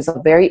been always a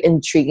very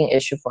intriguing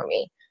issue for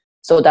me.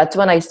 So that's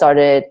when I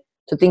started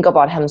to think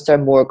about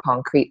Hemster more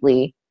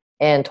concretely.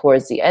 And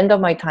towards the end of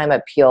my time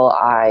at Peel,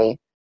 I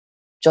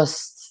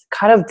just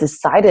kind of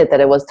decided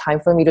that it was time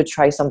for me to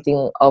try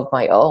something of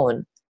my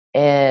own.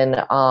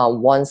 And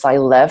once I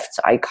left,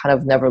 I kind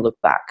of never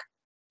looked back.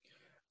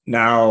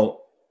 Now,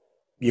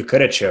 you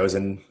could have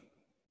chosen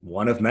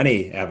one of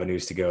many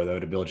avenues to go, though,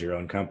 to build your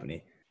own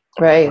company.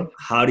 Right.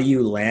 How do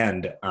you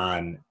land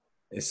on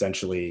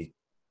essentially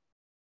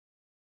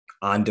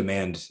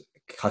on-demand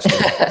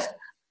customized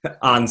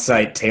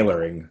on-site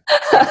tailoring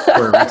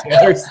for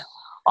retailers?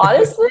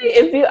 Honestly,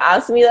 if you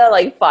asked me that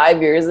like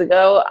 5 years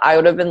ago, I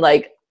would have been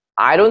like,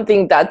 I don't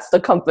think that's the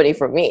company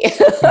for me.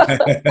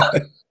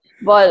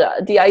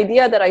 But the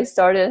idea that I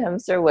started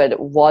Hemster with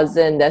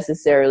wasn't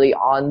necessarily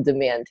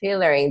on-demand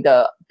tailoring.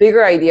 The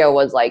bigger idea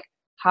was like,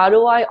 how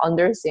do I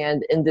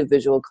understand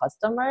individual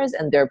customers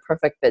and their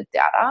perfect fit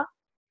data?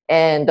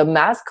 And the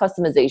mass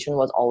customization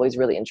was always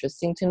really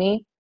interesting to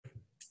me.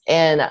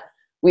 And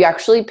we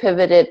actually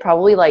pivoted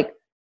probably like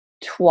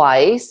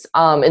twice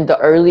in the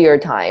earlier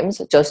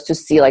times just to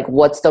see like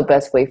what's the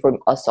best way for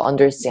us to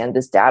understand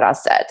this data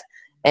set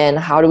and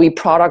how do we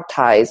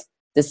productize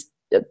this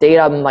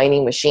data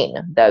mining machine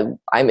that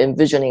I'm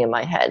envisioning in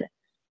my head.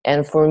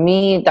 And for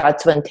me,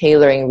 that's when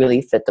tailoring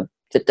really fit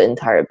the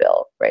entire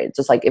bill, right?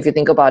 Just like if you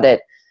think about it,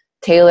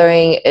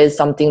 tailoring is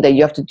something that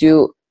you have to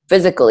do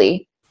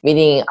physically,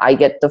 meaning I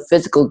get the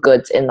physical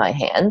goods in my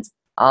hand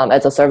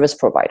as a service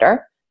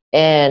provider.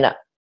 And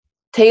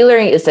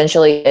tailoring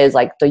essentially is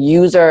like the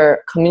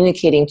user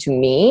communicating to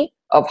me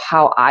of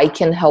how I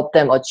can help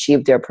them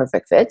achieve their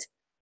perfect fit.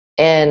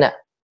 And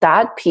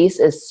that piece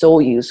is so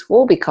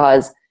useful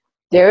because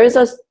there is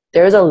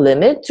a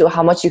limit to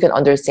how much you can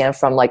understand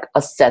from like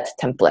a set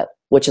template,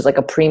 which is like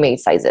a pre-made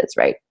sizes,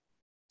 right?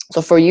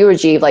 So for you,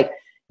 Rajiv, like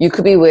you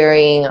could be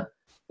wearing,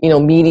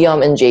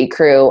 medium in J.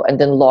 Crew and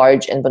then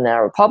large in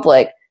Banana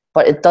Republic,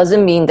 but it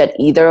doesn't mean that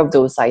either of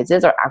those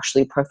sizes are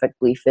actually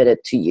perfectly fitted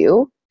to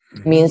you.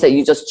 It means that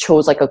you just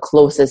chose like a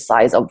closest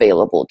size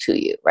available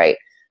to you, right?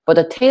 But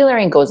the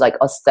tailoring goes like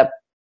a step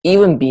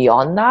even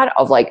beyond that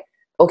of like,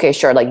 okay,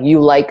 sure, like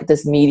you like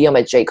this medium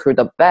at J. Crew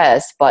the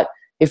best, but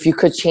if you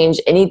could change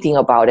anything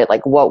about it,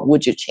 like what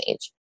would you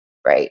change,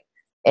 right?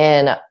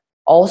 And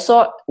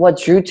also what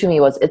drew to me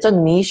was it's a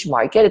niche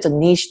market, it's a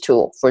niche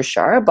tool for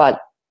sure,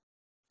 but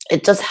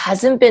it just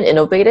hasn't been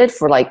innovated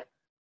for like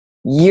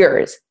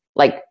years,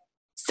 like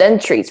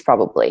centuries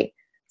probably.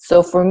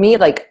 So for me,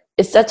 like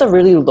it sets a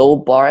really low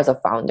bar as a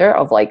founder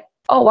of like,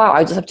 oh wow,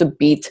 I just have to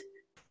beat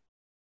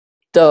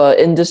the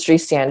industry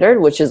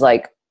standard, which is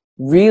like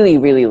really,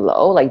 really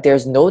low. Like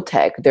there's no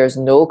tech, there's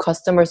no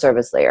customer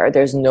service layer,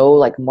 there's no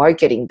like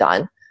marketing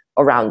done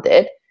around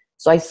it.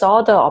 So I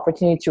saw the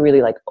opportunity to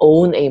really like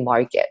own a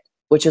market,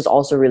 which is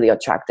also really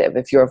attractive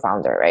if you're a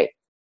founder, right?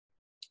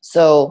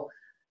 So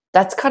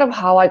that's kind of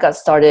how I got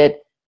started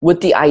with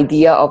the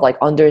idea of like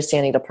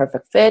understanding the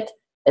perfect fit.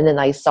 And then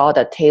I saw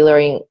that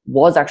tailoring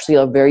was actually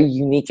a very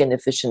unique and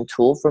efficient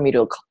tool for me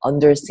to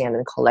understand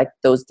and collect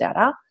those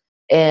data.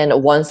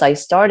 And once I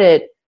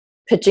started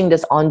pitching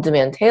this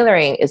on-demand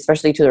tailoring,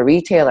 especially to the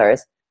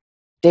retailers,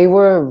 they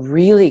were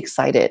really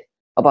excited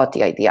about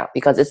the idea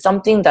because it's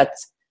something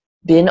that's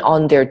been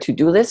on their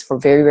to-do list for a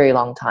very, very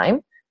long time.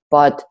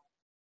 But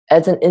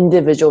as an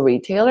individual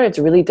retailer, it's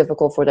really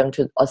difficult for them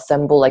to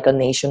assemble like a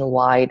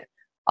nationwide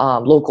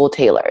local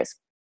tailors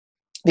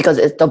because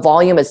the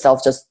volume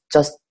itself just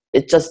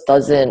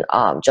doesn't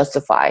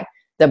justify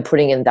them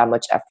putting in that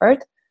much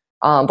effort.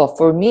 But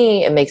for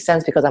me, it makes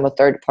sense because I'm a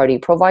third-party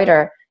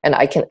provider and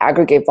I can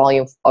aggregate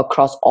volume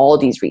across all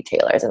these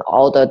retailers and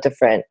all the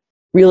different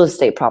real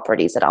estate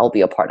properties that I'll be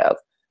a part of.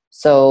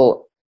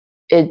 So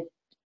it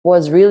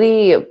was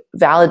really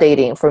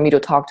validating for me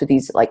to talk to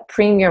these like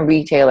premium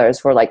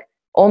retailers who are like,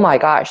 oh my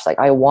gosh, like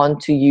I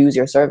want to use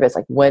your service.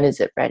 Like when is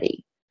it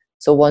ready?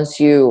 So once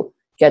you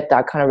get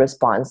that kind of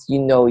response,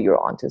 you're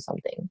onto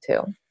something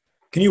too.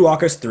 Can you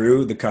walk us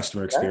through the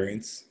customer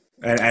experience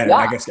and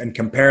I guess and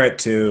compare it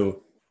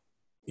to,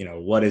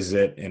 what is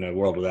it in a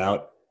world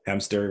without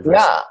Hemster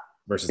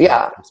versus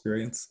the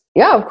experience?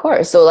 Yeah, of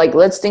course. So like,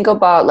 let's think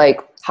about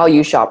like how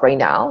you shop right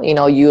now.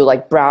 You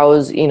like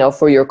browse,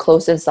 for your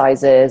closest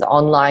sizes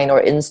online or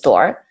in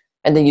store,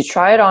 and then you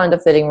try it on in the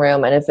fitting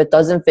room. And if it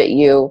doesn't fit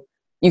you,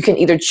 you can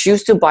either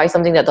choose to buy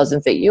something that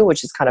doesn't fit you,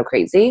 which is kind of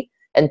crazy,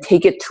 and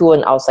take it to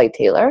an outside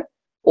tailor,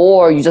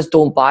 or you just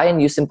don't buy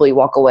and you simply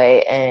walk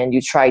away and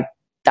you try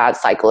that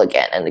cycle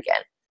again and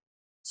again.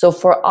 So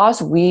for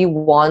us, we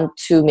want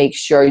to make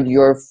sure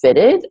you're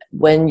fitted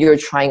when you're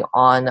trying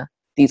on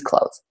these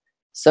clothes.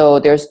 So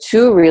there's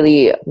two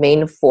really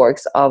main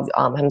forks of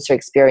Hemster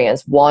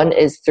experience. One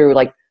is through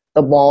like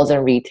the malls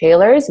and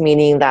retailers,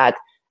 meaning that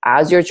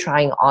as you're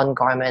trying on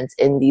garments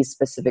in these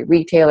specific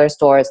retailer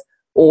stores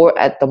or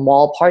at the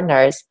mall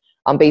partners,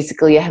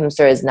 basically a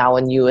Hemster is now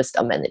a newest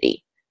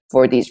amenity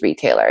for these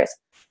retailers.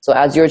 So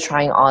as you're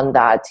trying on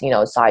that,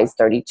 size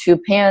 32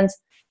 pants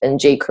in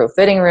J. Crew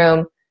fitting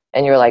room,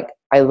 and you're like,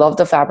 I love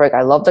the fabric,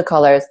 I love the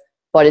colors,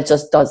 but it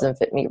just doesn't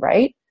fit me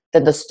right,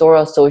 then the store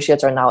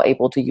associates are now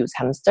able to use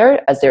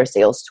Hemster as their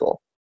sales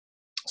tool.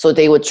 So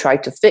they would try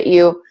to fit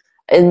you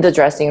in the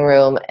dressing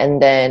room,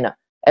 and then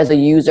as a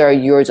user,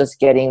 you're just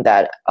getting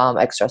that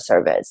extra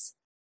service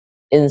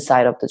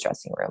inside of the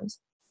dressing rooms.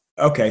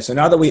 Okay, so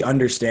now that we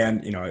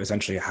understand,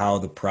 essentially how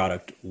the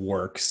product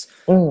works,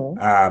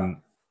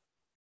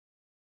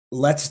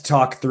 let's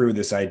talk through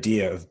this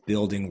idea of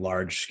building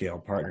large-scale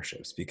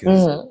partnerships,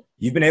 because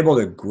you've been able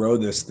to grow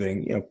this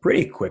thing,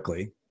 pretty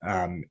quickly.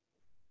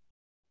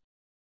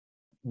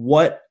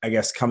 What, I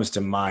guess, comes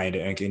to mind,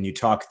 and can you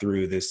talk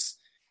through this,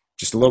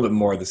 just a little bit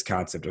more of this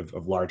concept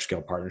of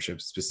large-scale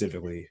partnerships,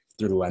 specifically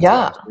through the lens of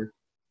Hemster?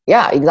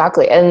 Yeah,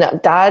 exactly.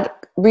 And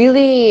that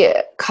really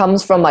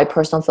comes from my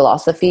personal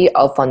philosophy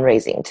of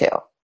fundraising too.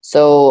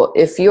 So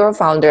if you're a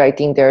founder, I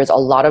think there's a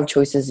lot of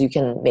choices you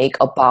can make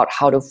about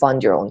how to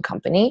fund your own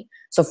company.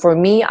 So for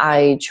me,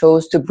 I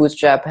chose to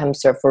bootstrap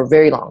Hemster for a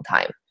very long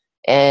time.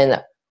 And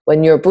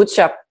when you're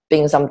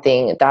bootstrapping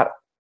something, that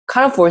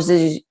kind of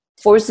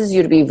forces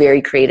you to be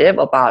very creative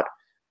about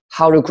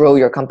how to grow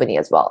your company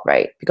as well,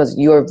 right? Because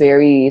you're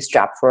very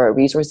strapped for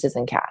resources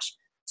and cash.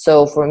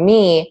 So for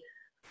me,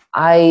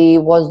 I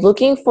was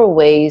looking for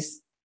ways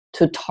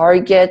to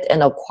target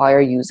and acquire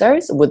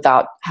users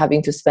without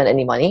having to spend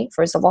any money,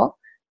 first of all.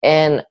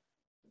 And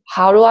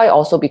how do I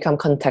also become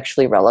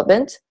contextually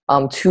relevant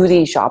to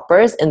these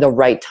shoppers in the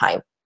right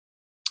time?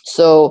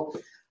 So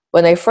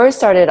when I first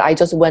started, I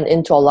just went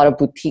into a lot of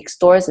boutique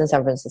stores in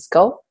San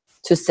Francisco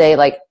to say,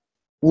 like,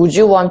 would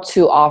you want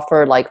to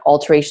offer like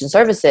alteration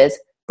services,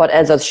 but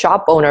as a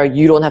shop owner,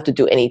 you don't have to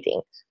do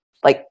anything.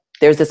 Like,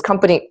 there's this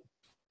company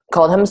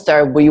called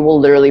Hemster, we will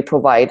literally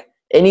provide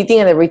anything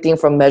and everything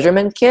from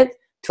measurement kit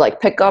to like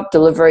pickup,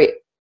 delivery,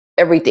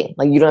 everything.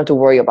 Like, you don't have to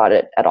worry about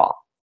it at all.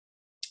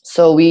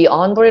 So we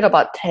onboarded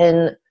about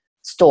 10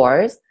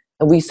 stores,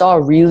 and we saw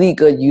a really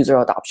good user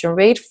adoption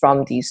rate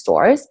from these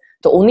stores.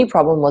 The only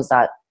problem was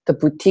that the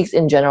boutiques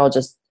in general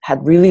just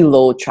had really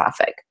low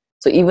traffic.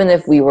 So even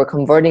if we were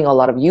converting a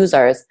lot of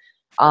users,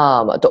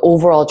 the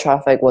overall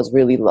traffic was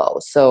really low.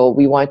 So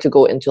we wanted to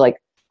go into like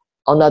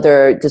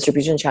another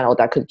distribution channel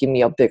that could give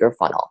me a bigger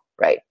funnel,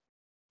 right?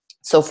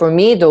 So for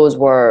me, those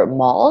were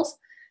malls.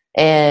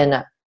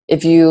 And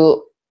if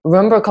you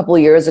remember a couple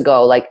of years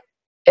ago, like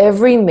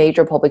every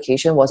major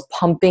publication was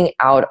pumping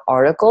out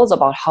articles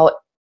about how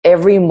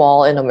every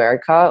mall in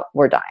America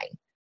were dying,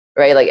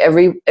 right? Like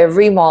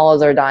every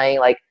malls are dying.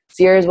 Like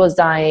Sears was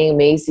dying,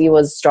 Macy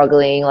was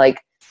struggling.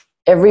 Like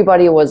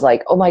everybody was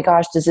like, oh my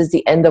gosh, this is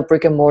the end of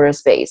brick and mortar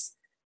space.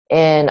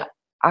 And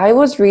I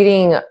was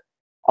reading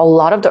a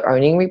lot of the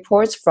earning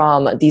reports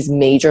from these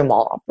major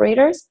mall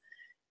operators,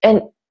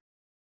 and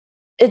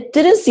it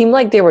didn't seem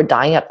like they were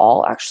dying at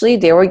all. Actually,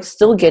 they were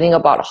still getting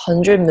about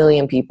 100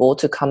 million people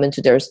to come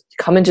into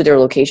their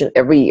location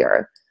every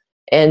year,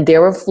 and they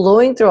were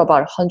flowing through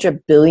about $100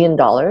 billion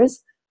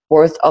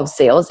worth of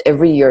sales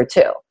every year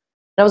too.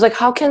 And I was like,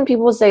 how can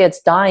people say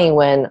it's dying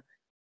when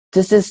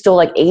this is still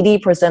like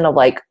 80% of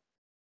like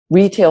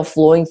retail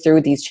flowing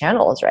through these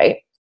channels, right?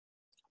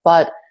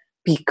 But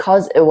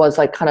because it was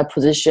like kind of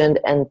positioned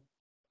and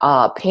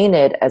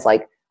painted as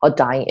like a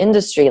dying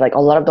industry, like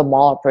a lot of the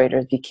mall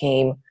operators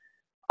became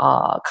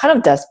kind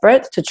of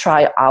desperate to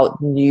try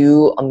out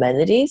new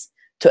amenities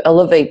to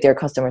elevate their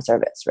customer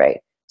service,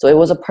 right? So it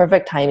was a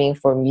perfect timing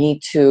for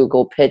me to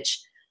go pitch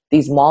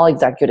these mall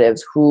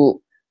executives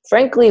who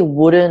frankly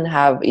wouldn't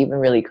have even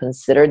really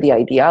considered the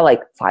idea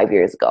like 5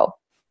 years ago.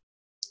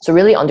 So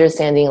really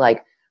understanding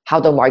like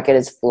how the market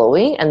is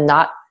flowing and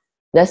not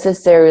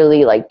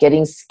necessarily like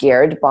getting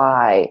scared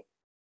by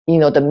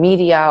the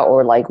media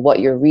or like what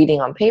you're reading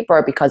on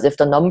paper, because if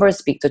the numbers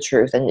speak the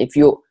truth and if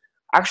you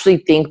actually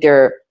think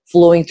they're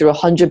flowing through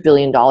 $100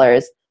 billion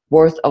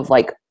worth of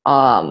like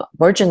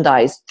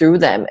merchandise through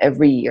them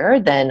every year,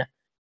 then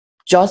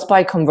just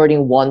by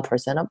converting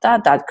 1% of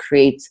that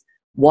creates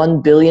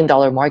 $1 billion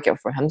market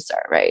for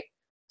Hemster, right?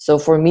 So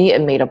for me,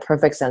 it made a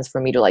perfect sense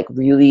for me to like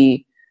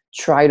really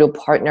try to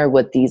partner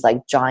with these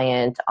like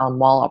giant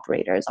mall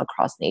operators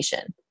across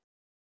nation.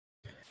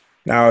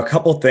 Now, a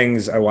couple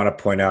things I want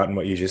to point out in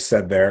what you just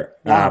said there.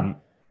 Yeah.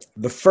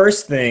 The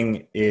first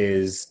thing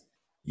is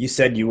you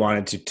said you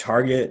wanted to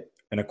target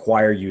and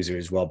acquire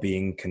users while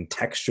being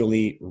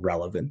contextually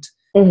relevant.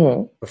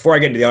 Mm-hmm. Before I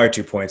get into the other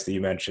 2 points that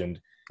you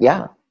mentioned,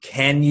 yeah,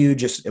 can you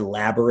just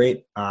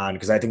elaborate on,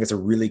 because I think it's a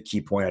really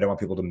key point, I don't want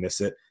people to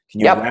miss it.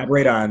 Can you Yep.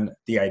 elaborate on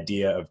the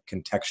idea of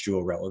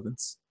contextual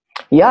relevance?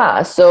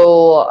 Yeah.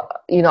 So,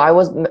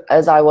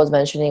 as I was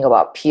mentioning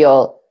about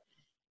Peel,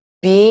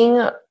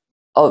 being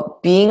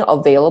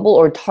available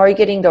or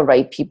targeting the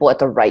right people at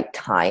the right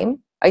time,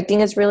 I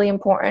think is really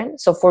important.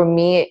 So for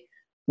me,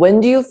 when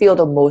do you feel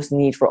the most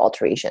need for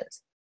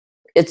alterations?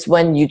 It's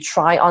when you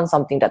try on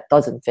something that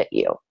doesn't fit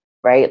you,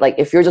 right? Like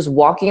if you're just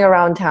walking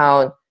around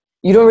town,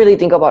 you don't really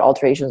think about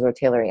alterations or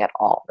tailoring at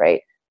all,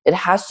 right? It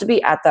has to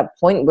be at that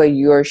point where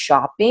you're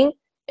shopping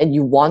and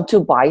you want to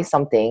buy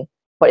something,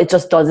 but it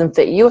just doesn't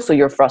fit you, so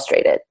you're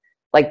frustrated.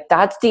 Like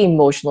that's the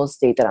emotional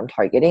state that I'm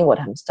targeting with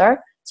Hemstar.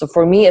 So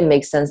for me, it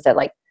makes sense that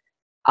like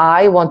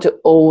I want to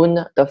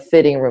own the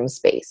fitting room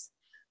space.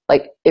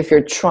 Like if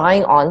you're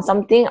trying on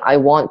something, I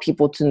want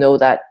people to know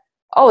that,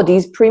 oh,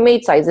 these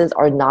pre-made sizes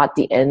are not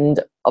the end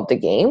of the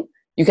game.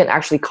 You can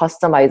actually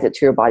customize it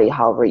to your body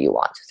however you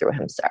want through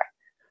Hemstar.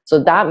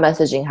 So that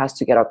messaging has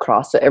to get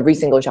across to every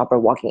single shopper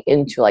walking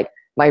into like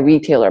my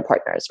retailer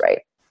partners, right?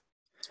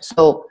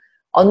 So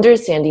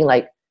understanding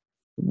like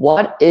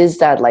what is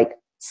that like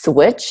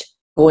switch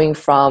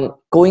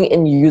going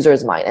in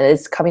user's mind, and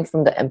it's coming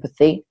from the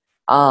empathy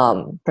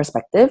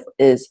perspective,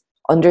 is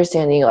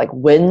understanding like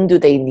when do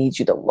they need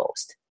you the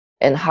most,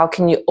 and how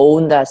can you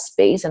own that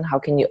space and how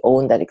can you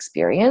own that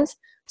experience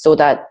so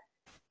that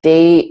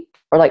they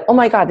are like, oh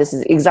my God, this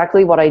is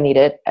exactly what I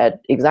needed at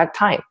exact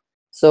time.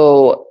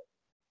 So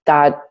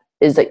that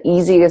is the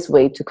easiest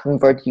way to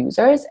convert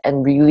users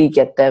and really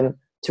get them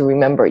to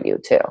remember you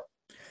too.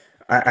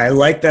 I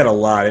like that a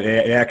lot.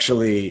 It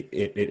actually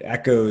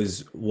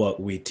echoes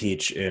what we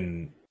teach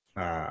in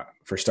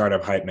for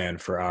Startup Hype Man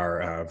for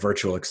our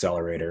virtual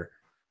accelerator,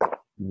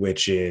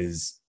 which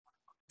is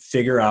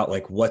figure out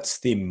like what's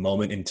the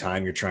moment in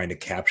time you're trying to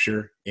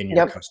capture in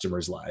your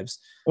customers' lives.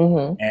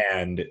 Mm-hmm.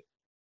 And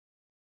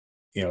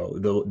you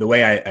know, the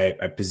way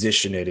I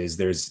position it is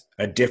there's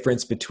a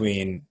difference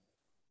between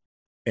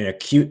an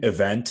acute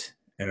event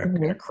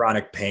and a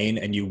chronic pain,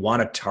 and you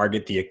want to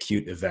target the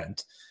acute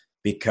event.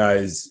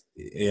 Because,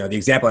 you know, the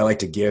example I like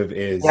to give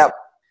is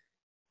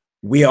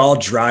we all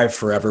drive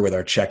forever with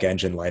our check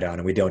engine light on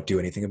and we don't do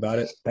anything about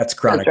it. That's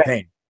chronic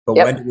pain. But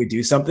when do we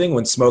do something?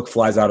 When smoke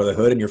flies out of the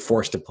hood and you're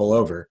forced to pull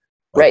over.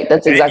 Like, right.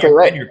 That's exactly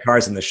right. And your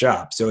car's in the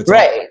shop. So it's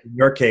in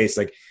your case,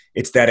 like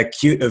it's that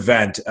acute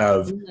event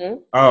of,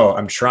 oh,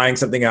 I'm trying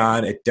something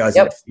on. It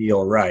doesn't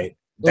feel right.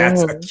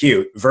 That's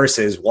acute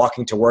versus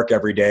walking to work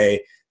every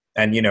day.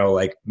 And, you know,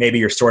 like maybe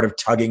you're sort of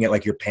tugging at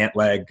like your pant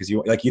leg because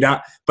you're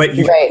not, but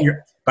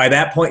you're by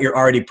that point, you're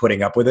already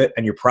putting up with it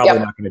and you're probably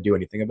not going to do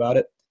anything about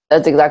it.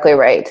 That's exactly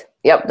right.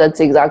 Yep, that's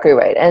exactly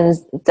right. And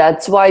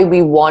that's why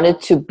we wanted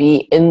to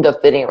be in the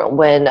fitting room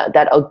when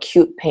that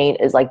acute pain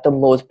is like the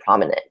most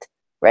prominent,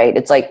 right?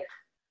 It's like,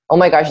 oh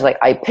my gosh, like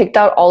I picked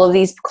out all of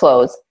these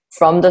clothes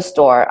from the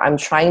store. I'm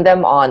trying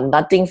them on.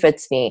 Nothing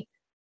fits me.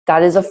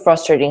 That is a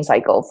frustrating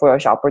cycle for a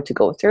shopper to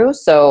go through.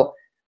 So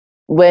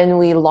when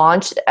we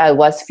launched at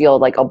Westfield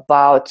like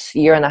about a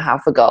year and a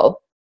half ago,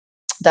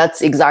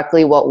 that's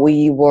exactly what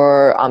we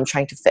were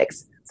trying to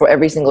fix for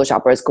every single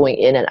shopper is going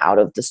in and out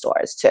of the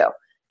stores too.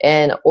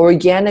 And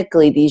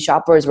organically, these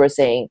shoppers were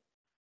saying,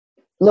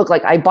 look,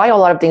 like I buy a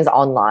lot of things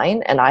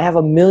online and I have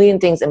a million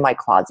things in my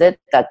closet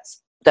that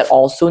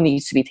also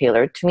needs to be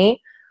tailored to me.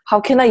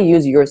 How can I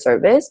use your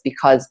service?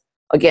 Because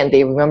again,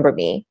 they remember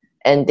me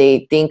and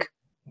they think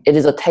it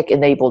is a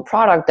tech-enabled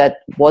product that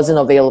wasn't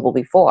available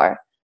before.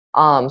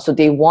 So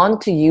they want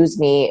to use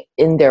me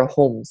in their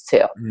homes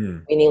too.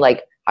 Meaning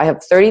like, I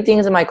have 30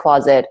 things in my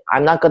closet.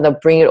 I'm not going to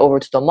bring it over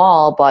to the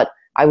mall, but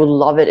I would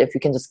love it if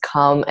you can just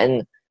come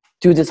and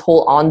do this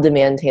whole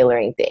on-demand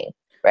tailoring thing,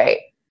 right?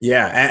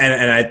 Yeah,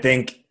 and I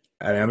think,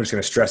 I'm just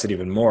going to stress it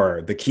even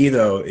more. The key,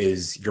 though,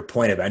 is your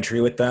point of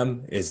entry with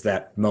them is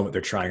that moment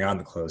they're trying on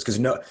the clothes. Because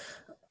I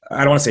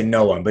don't want to say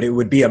no one, but it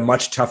would be a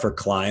much tougher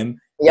climb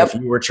if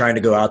you were trying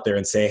to go out there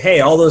and say,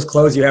 hey, all those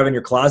clothes you have in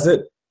your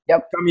closet,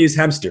 come use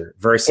Hemstar,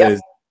 versus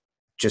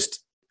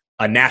just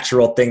a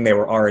natural thing they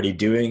were already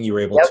doing, you were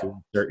able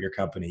to insert your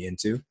company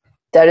into.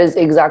 That is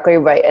exactly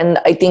right. And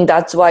I think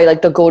that's why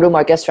like the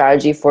go-to-market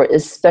strategy for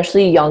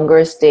especially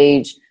younger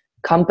stage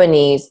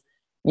companies,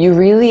 you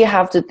really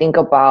have to think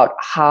about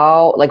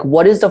how, like,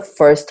 what is the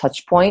first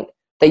touch point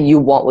that you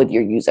want with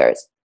your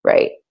users,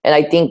 right? And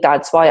I think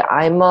that's why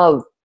I'm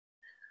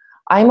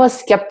a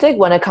skeptic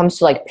when it comes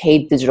to like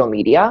paid digital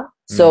media.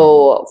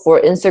 So for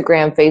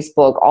Instagram,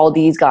 Facebook, all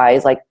these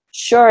guys, like,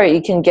 sure,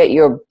 you can get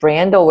your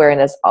brand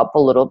awareness up a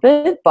little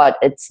bit, but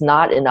it's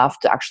not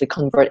enough to actually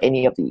convert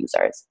any of the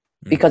users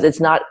because it's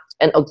not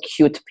an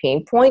acute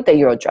pain point that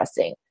you're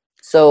addressing.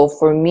 So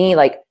for me,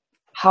 like,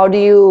 how do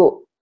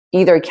you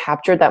either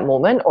capture that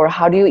moment or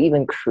how do you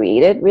even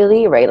create it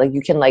really, right? Like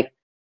you can like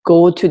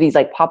go to these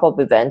like pop-up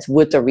events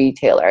with the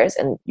retailers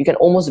and you can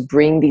almost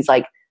bring these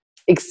like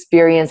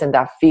experience and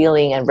that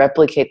feeling and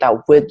replicate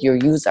that with your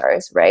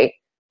users, right?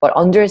 But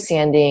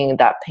understanding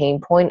that pain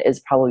point is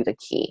probably the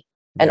key.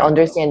 And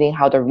understanding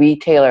how the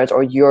retailers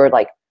or your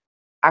like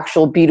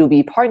actual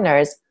B2B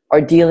partners are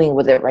dealing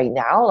with it right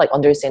now, like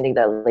understanding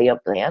the lay of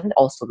the land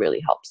also really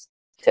helps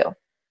too.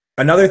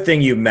 Another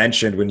thing you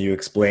mentioned when you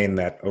explained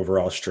that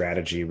overall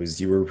strategy was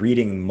you were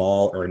reading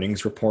mall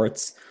earnings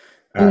reports,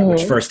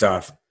 which first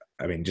off,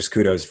 I mean, just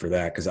kudos for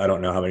that because I don't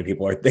know how many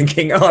people are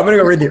thinking, oh, I'm going to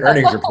go read the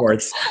earnings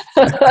reports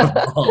of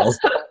malls.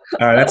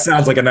 That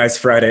sounds like a nice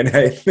Friday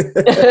night.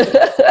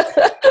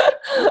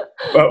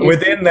 But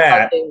within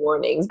that,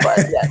 warnings, but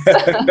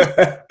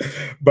yes.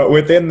 But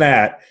within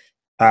that,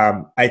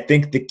 I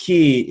think the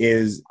key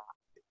is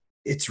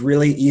it's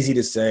really easy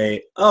to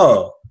say,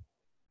 oh,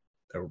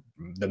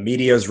 the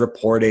media's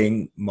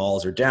reporting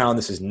malls are down.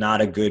 This is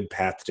not a good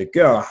path to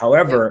go.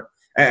 However,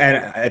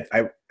 and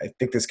I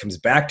think this comes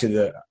back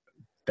to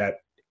that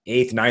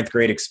 8th, 9th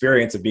grade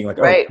experience of being like,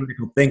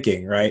 critical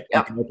thinking, right? Yep.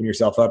 You can open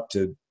yourself up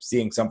to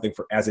seeing something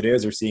for as it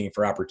is, or seeing it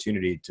for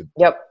opportunity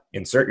to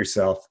insert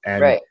yourself.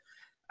 And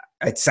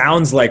it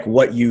sounds like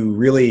what you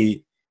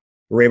really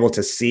were able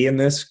to see in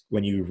this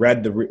when you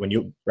read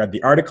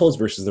the articles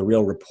versus the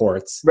real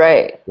reports,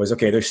 was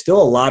okay. There's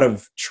still a lot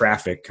of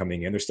traffic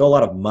coming in. There's still a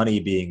lot of money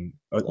being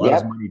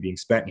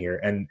spent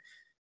here, and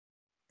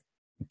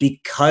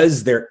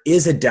because there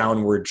is a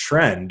downward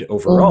trend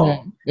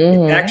overall,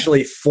 it's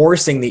actually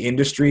forcing the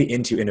industry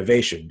into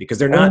innovation, because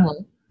they're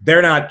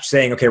not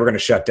saying, okay, we're going to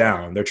shut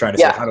down. They're trying to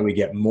say, how do we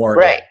get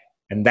more?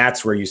 And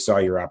that's where you saw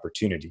your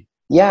opportunity.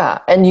 Yeah.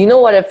 And you know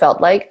what it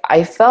felt like?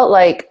 I felt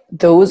like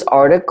those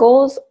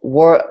articles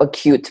were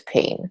acute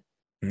pain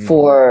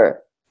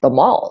for the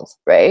malls,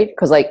 right?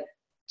 Because like,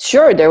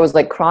 sure, there was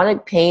like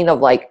chronic pain of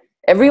like,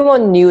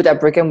 everyone knew that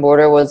brick and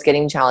mortar was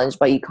getting challenged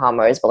by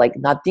e-commerce, but like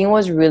nothing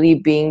was really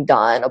being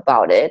done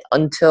about it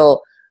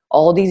until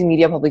all these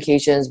media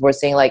publications were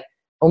saying like,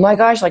 oh my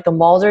gosh, like the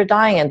malls are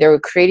dying. And they were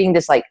creating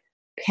this like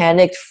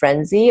panicked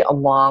frenzy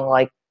among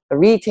like the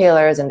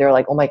retailers. And they're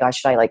like, oh my gosh,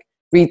 should I like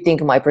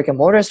rethink my brick and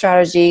mortar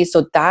strategy?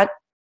 So that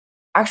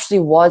actually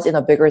was in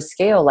a bigger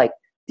scale, like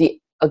the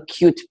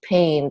acute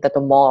pain that the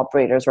mall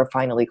operators were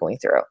finally going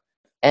through.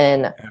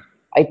 And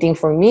I think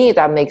for me,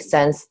 that makes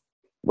sense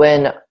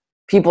when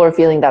people are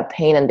feeling that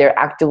pain and they're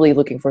actively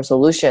looking for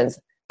solutions.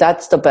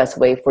 That's the best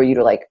way for you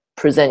to like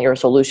present your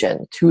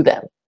solution to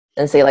them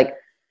and say like,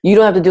 you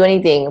don't have to do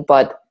anything,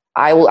 but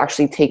I will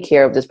actually take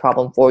care of this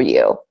problem for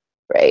you,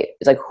 right?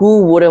 It's like,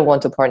 who wouldn't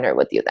want to partner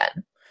with you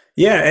then?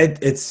 Yeah,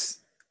 it's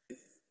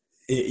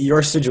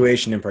your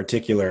situation in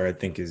particular, I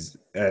think, is,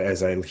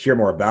 as I hear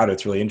more about it,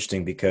 it's really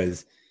interesting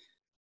because,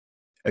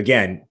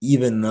 again,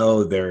 even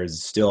though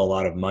there's still a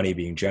lot of money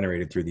being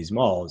generated through these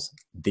malls,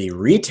 the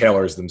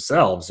retailers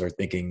themselves are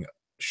thinking,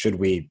 should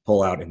we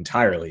pull out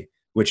entirely?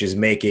 Which is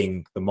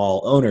making the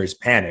mall owners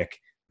panic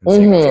and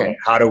saying, okay,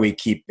 how do we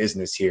keep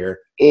business here?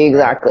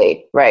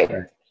 Exactly. Right.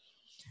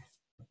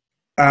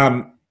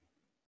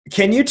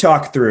 Can you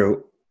talk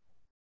through,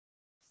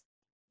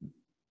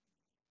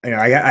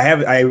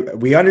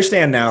 we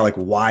understand now like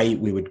why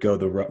we would go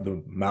the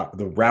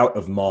route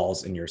of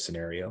malls in your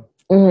scenario,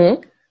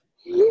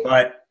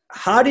 but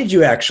how did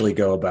you actually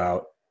go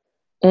about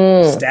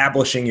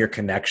establishing your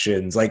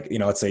connections? Like,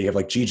 let's say you have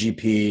like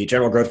GGP,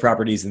 General Growth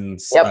Properties,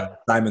 and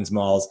Simon's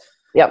Malls.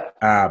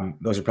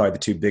 Those are probably the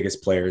two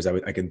biggest players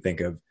I can think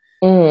of.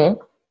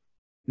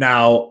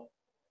 Now,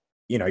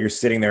 you're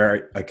sitting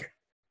there like,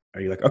 are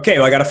you like, okay,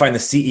 well, I got to find the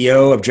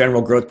CEO of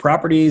General Growth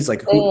Properties?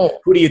 Like,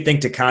 who do you think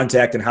to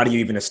contact, and how do you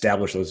even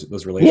establish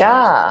those relationships?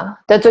 Yeah,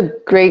 that's a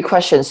great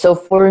question. So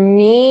for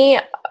me,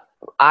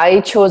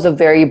 I chose a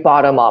very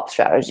bottom-up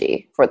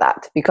strategy for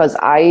that because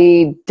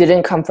I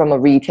didn't come from a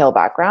retail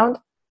background,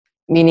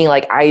 meaning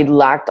like I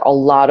lacked a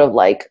lot of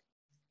like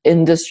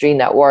industry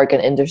network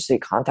and industry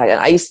contact, and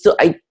I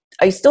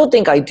still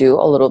think I do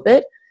a little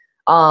bit.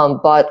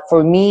 But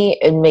for me,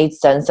 it made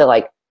sense that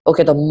like,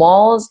 okay, the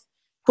malls,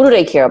 who do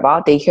they care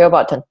about? They care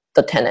about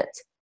the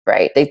tenants,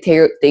 right? They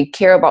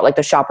care about like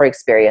the shopper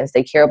experience.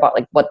 They care about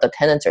like what the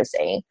tenants are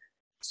saying.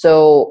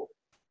 So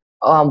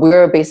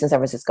we're based in San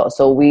Francisco.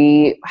 So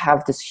we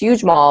have this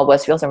huge mall,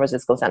 Westfield San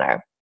Francisco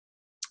Center.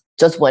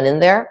 Just went in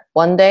there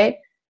one day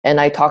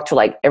and I talked to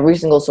like every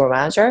single store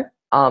manager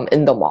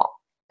in the mall.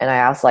 And I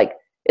asked like,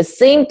 it's the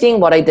same thing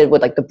what I did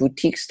with like the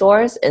boutique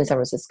stores in San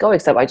Francisco,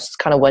 except I just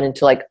kind of went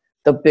into like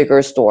the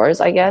bigger stores,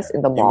 I guess,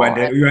 in the mall.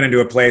 You went into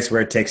a place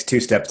where it takes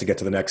 2 steps to get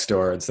to the next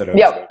store instead of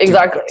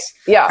exactly.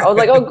 Yeah, I was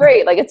like, oh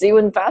great, like it's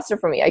even faster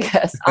for me, I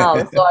guess.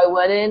 So I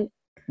went in,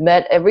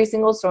 met every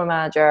single store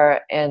manager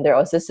and their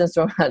assistant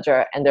store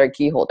manager and their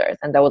key holders,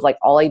 and that was like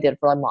all I did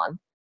for a month.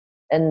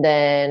 And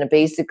then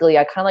basically,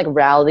 I kind of like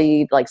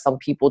rallied like some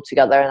people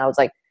together, and I was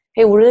like,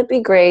 hey, wouldn't it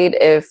be great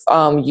if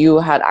you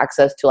had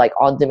access to like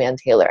on-demand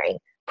tailoring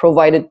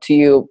provided to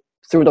you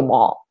through the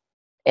mall?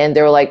 And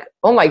they were like,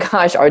 oh my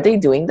gosh, are they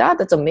doing that?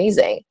 That's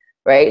amazing,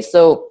 right?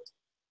 So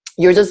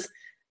you're just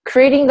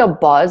creating the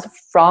buzz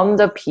from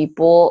the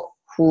people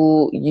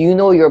who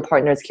your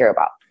partners care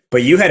about.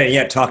 But you hadn't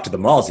yet talked to the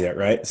malls yet,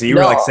 right? So you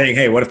were like saying,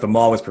 hey, what if the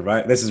mall was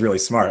providing? This is really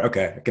smart.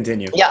 Okay,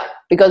 continue. Yeah,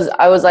 because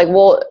I was like,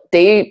 well,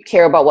 they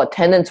care about what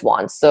tenants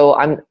want. So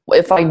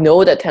if I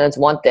know that tenants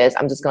want this,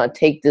 I'm just going to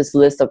take this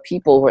list of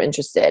people who are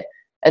interested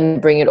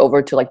and bring it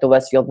over to like the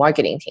Westfield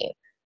marketing team.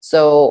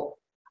 So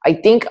I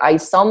think I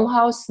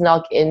somehow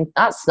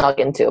not snuck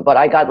into, but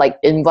I got like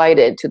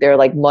invited to their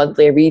like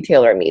monthly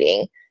retailer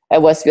meeting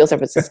at Westfield San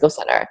Francisco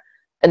Center.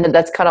 And then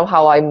that's kind of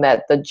how I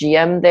met the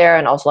GM there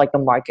and also like the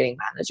marketing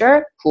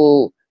manager,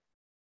 who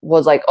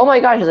was like, oh my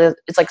gosh,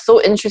 it's like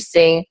so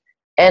interesting.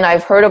 And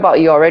I've heard about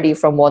you already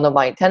from one of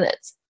my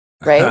tenants,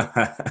 right?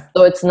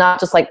 So it's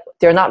not just like,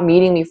 they're not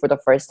meeting me for the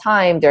first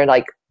time. They're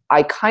like,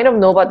 I kind of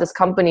know about this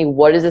company.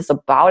 What is this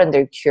about? And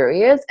they're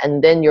curious.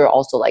 And then you're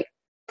also like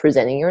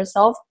presenting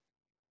yourself.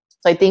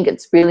 So I think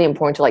it's really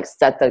important to like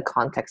set the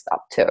context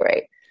up too,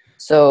 right?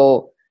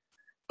 So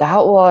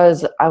that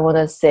was, I want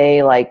to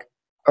say, like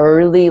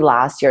early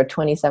last year,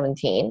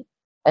 2017.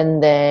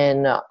 And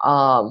then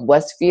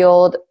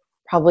Westfield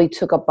probably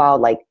took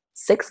about like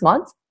 6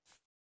 months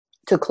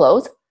to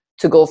close,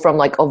 to go from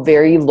like a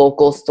very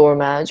local store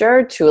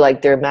manager to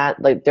like their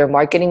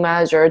marketing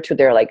manager to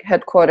their like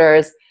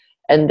headquarters,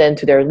 and then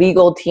to their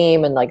legal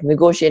team, and like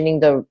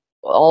negotiating the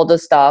all the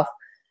stuff.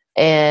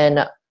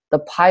 And the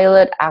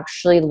pilot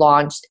actually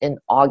launched in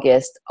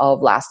August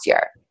of last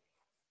year.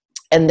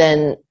 And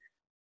then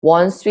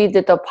once we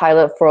did the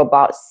pilot for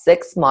about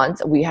 6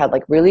 months, we had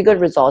like really good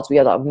results. We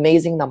had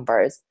amazing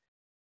numbers.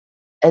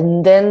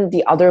 And then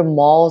the other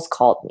malls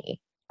called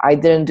me. I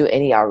didn't do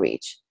any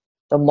outreach.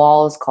 The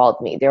malls called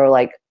me. They were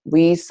like,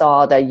 we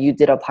saw that you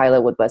did a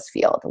pilot with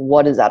Westfield.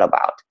 What is that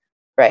about?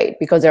 Right?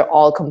 Because they're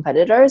all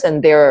competitors,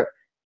 and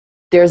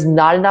there's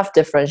not enough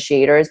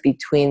differentiators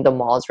between the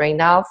malls right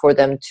now for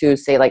them to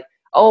say like,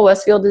 oh,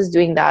 Westfield is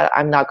doing that,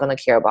 I'm not going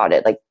to care about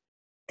it. Like,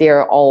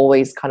 they're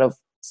always kind of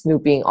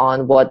snooping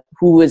on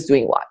who is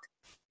doing what.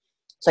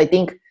 So I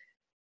think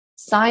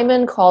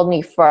Simon called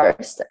me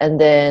first, and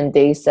then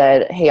they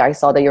said, hey, I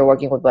saw that you're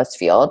working with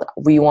Westfield.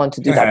 We want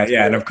to do that too.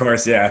 Yeah, and of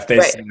course, yeah, if they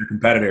Right. see their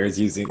competitors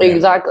using...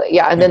 Exactly.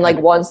 Yeah. And then like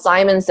once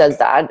Simon says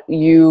that,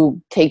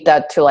 you take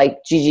that to like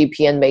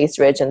GGP and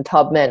Macerich and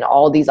Tubman,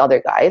 all these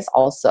other guys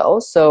also.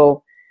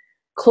 So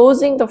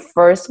closing the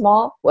first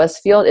mall,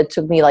 Westfield, it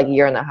took me like a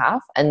year and a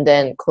half. And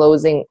then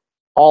closing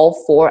all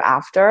four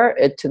after,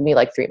 it took me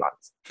like 3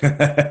 months.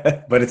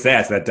 But it's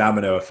that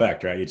domino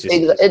effect, right?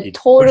 It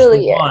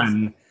totally is.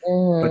 One,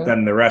 but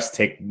then the rest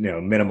take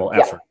minimal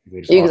effort.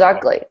 Yeah,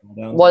 exactly.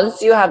 Once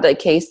you have the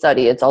case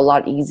study, it's a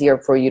lot easier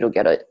for you to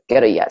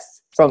get a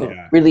yes from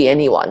really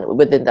anyone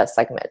within that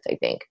segment, I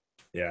think.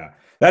 Yeah,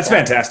 that's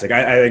fantastic.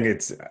 I think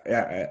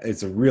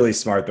it's really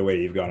smart the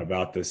way you've gone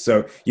about this.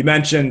 So you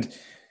mentioned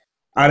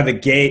out of the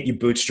gate, you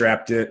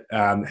bootstrapped it.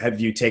 Have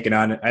you taken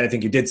on, I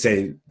think you did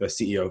say the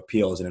CEO of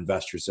Peel as an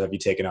investor. So have you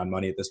taken on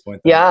money at this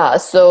point? Yeah.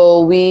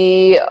 So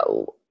we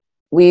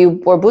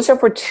were bootstrapped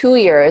for 2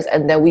 years,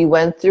 and then we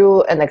went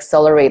through an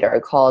accelerator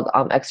called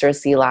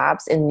XRC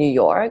Labs in New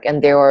York,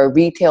 and they were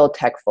retail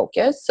tech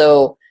focused.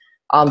 So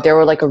they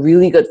were like a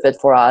really good fit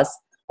for us.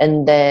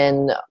 And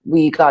then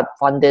we got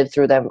funded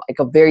through them like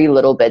a very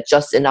little bit,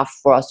 just enough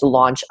for us to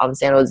launch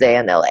San Jose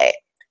and LA.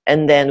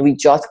 And then we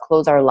just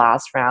closed our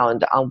last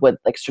round with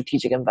like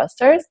strategic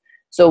investors.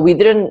 So we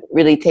didn't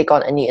really take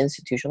on any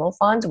institutional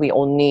funds. We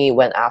only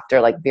went after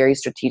like very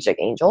strategic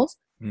angels.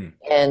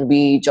 And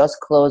we just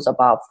closed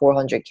about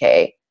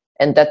 $400K.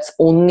 And that's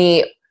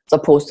only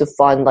supposed to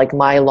fund like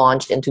my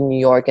launch into New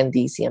York and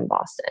DC and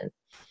Boston,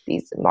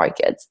 these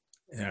markets.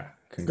 Yeah.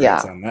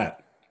 Congrats on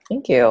that.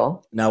 Thank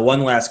you. Now,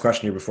 one last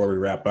question here before we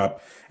wrap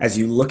up. As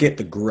you look at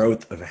the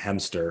growth of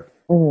Hemster,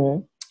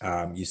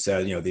 you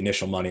said, the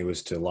initial money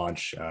was to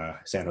launch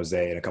San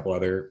Jose and a couple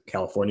other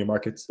California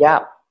markets. Yeah.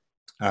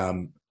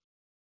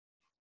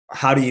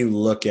 How do you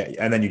look at,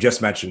 and then you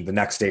just mentioned the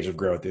next stage of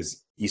growth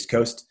is East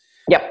Coast.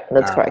 Yep,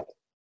 that's correct.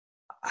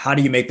 How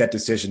do you make that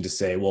decision to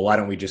say, well, why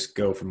don't we just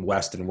go from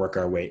West and work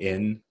our way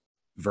in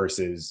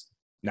versus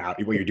now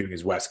what you're doing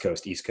is West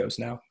Coast, East Coast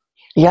now?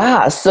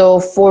 Yeah. So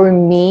for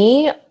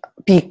me,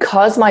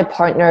 because my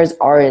partners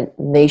are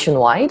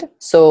nationwide,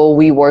 so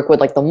we work with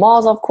like the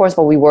malls, of course,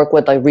 but we work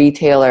with like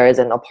retailers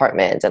and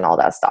apartments and all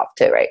that stuff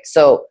too, right?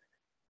 So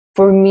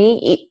for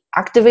me,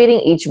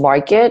 activating each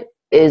market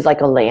is like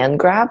a land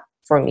grab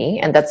for me.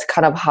 And that's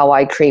kind of how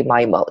I create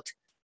my moat,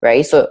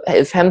 right? So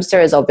if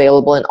Hemster is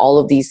available in all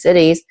of these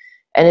cities,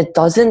 and it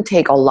doesn't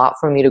take a lot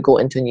for me to go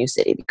into a new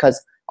city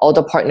because all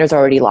the partners are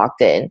already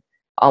locked in.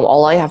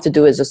 All I have to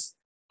do is just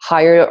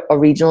hire a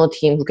regional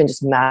team who can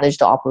just manage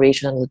the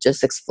operation and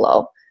logistics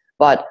flow.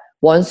 But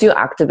once you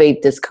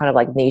activate this kind of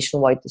like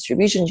nationwide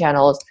distribution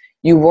channels,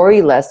 you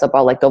worry less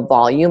about like the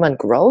volume and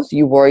growth.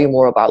 You worry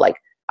more about like,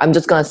 I'm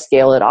just going to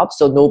scale it up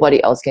so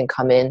nobody else can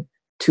come in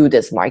to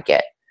this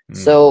market.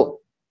 So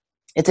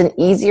it's an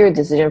easier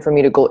decision for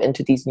me to go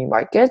into these new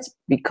markets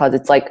because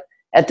it's like,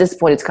 at this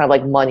point, it's kind of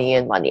like money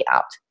in, money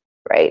out,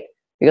 right?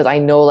 Because I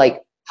know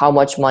like how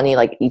much money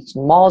like each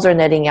malls are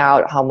netting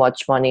out, how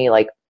much money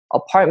like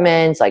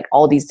apartments, like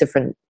all these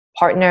different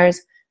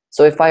partners.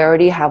 So if I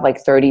already have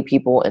like 30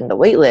 people in the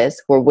wait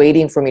list who are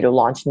waiting for me to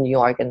launch in New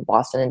York and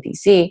Boston and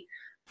DC,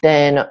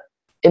 then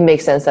it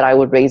makes sense that I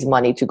would raise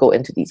money to go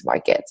into these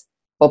markets.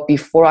 But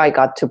before I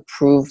got to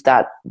prove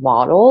that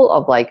model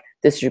of like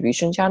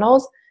distribution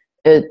channels,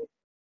 it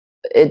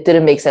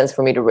didn't make sense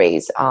for me to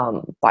raise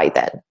by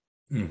then.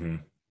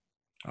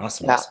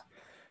 Awesome. Yeah.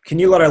 Can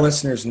you let our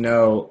listeners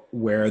know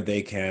where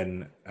they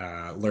can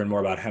learn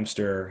more about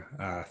Hemster,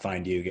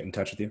 find you, get in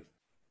touch with you?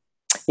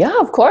 Yeah,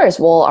 of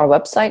course. Well, our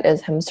website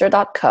is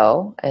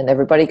hemster.co, and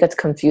everybody gets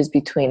confused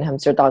between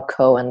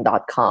hemster.co and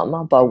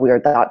 .com, but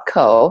we're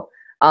 .co.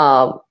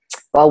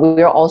 But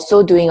we're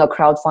also doing a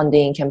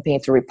crowdfunding campaign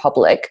through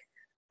Republic.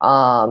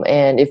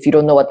 And if you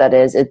don't know what that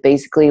is, it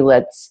basically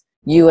lets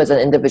you as an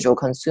individual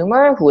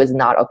consumer who is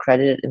not a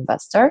accredited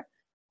investor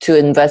to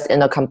invest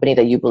in a company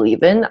that you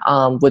believe in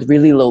with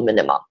really low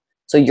minimum.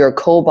 So you're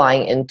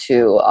co-buying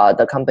into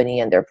the company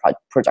and their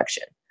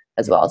projection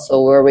as well.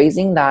 So we're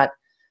raising that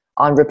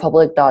on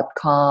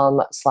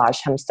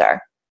republic.com/Hemster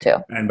too.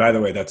 And by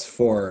the way, that's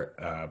for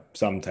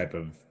some type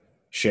of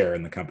share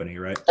in the company,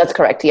 right? That's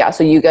correct. Yeah.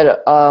 So you get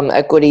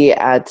equity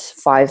at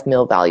 $5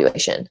 million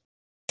valuation.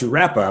 To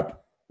wrap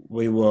up,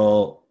 we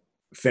will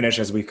finish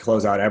as we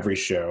close out every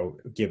show,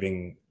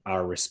 giving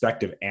our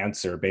respective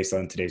answer based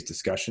on today's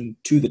discussion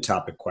to the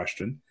topic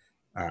question.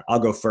 I'll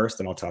go first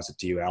and I'll toss it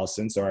to you,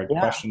 Allison. So our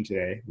question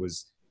today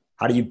was,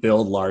 how do you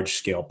build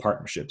large-scale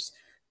partnerships?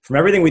 From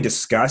everything we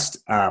discussed,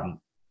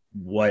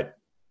 what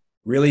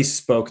really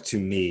spoke to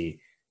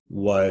me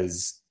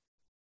was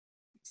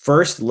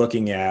first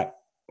looking at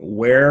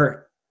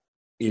where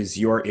is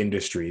your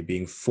industry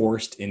being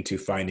forced into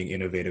finding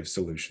innovative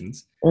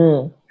solutions?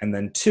 And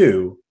then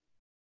two,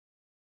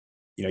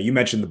 you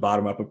mentioned the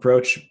bottom-up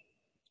approach.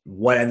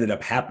 What ended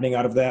up happening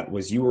out of that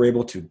was you were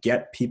able to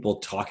get people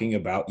talking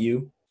about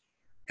you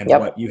and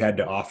what you had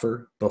to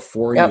offer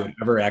before you had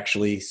ever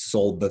actually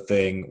sold the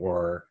thing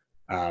or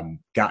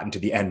gotten to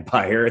the end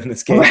buyer in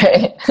this case.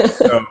 Right.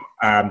 So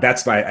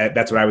that's what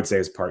I would say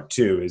is part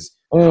two is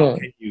how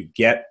can you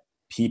get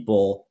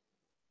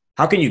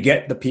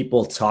the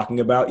people talking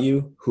about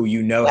you who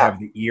have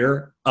the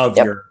ear of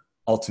your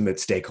ultimate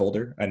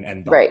stakeholder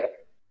and buyer.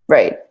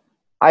 Right.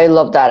 I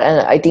love that.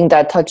 And I think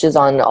that touches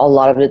on a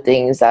lot of the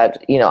things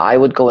that, I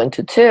would go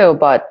into too,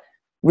 but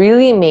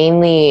really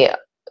mainly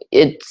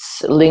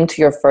it's linked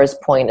to your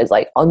first point is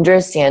like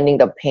understanding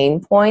the pain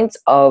points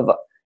of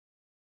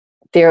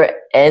their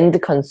end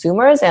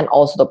consumers and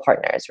also the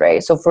partners,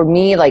 right? So for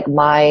me, like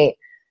my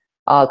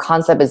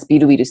concept is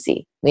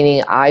B2B2C,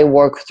 meaning I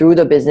work through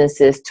the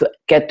businesses to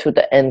get to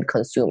the end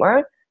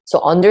consumer. So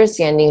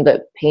understanding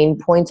the pain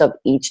points of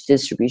each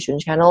distribution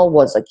channel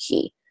was a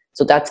key.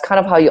 So that's kind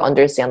of how you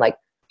understand, like,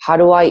 how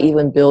do I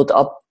even build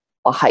up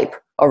a hype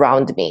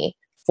around me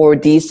for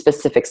these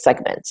specific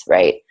segments,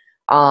 right?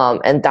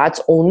 And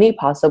that's only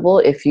possible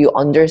if you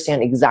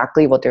understand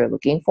exactly what they're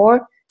looking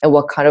for and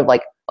what kind of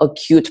like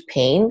acute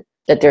pain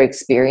that they're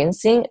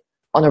experiencing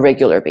on a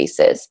regular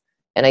basis.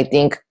 And I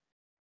think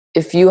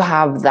if you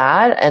have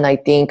that, and I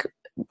think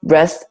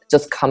rest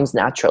just comes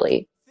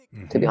naturally,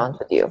 to be honest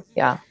with you.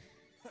 Yeah.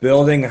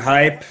 Building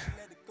hype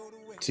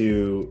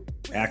to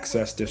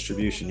access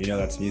distribution.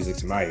 That's music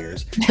to my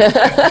ears.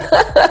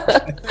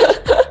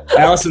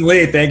 Allison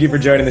Lee, thank you for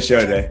joining the show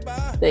today.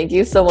 Thank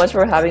you so much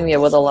for having me. It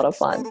was a lot of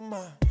fun.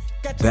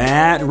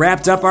 That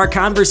wrapped up our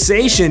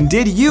conversation.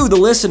 Did you, the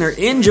listener,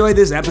 enjoy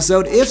this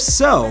episode? If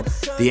so,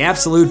 the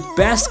absolute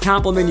best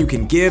compliment you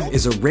can give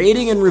is a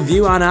rating and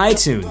review on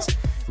iTunes.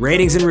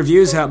 Ratings and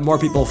reviews help more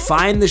people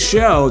find the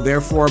show,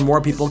 therefore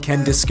more people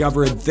can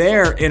discover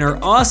their inner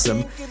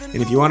awesome.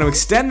 And if you want to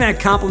extend that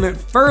compliment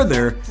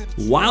further,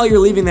 while you're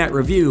leaving that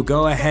review,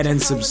 go ahead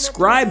and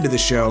subscribe to the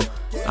show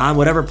on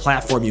whatever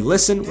platform you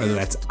listen, whether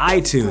that's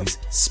iTunes,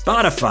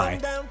 Spotify,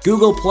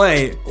 Google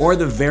Play, or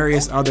the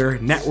various other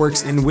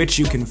networks in which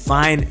you can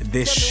find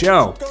this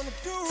show.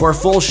 For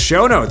full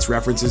show notes,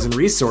 references, and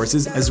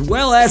resources, as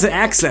well as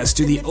access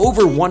to the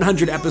over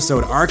 100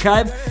 episode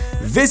archive,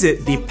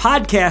 visit the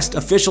podcast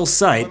official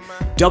site,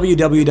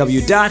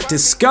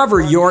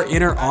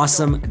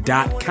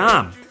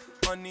 www.discoveryourinnerawesome.com.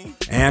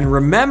 And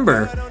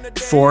remember,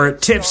 for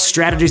tips,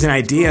 strategies, and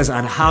ideas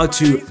on how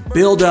to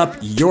build up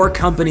your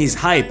company's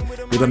hype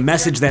with a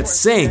message that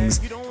sings,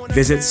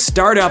 visit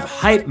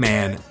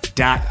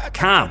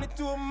startuphypeman.com.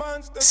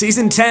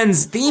 Season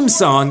 10's theme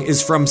song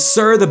is from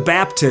Sir the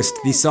Baptist.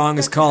 The song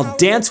is called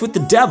Dance with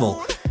the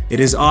Devil. It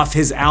is off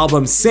his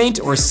album Saint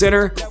or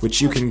Sinner,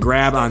 which you can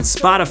grab on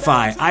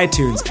Spotify,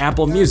 iTunes,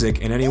 Apple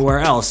Music, and anywhere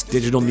else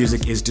digital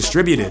music is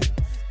distributed.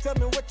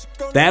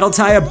 That'll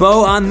tie a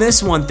bow on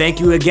this one. Thank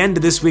you again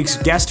to this week's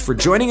guest for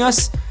joining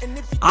us.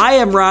 I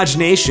am Raj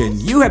Nation.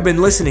 You have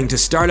been listening to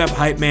Startup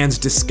Hype Man's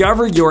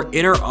Discover Your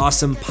Inner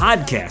Awesome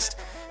podcast.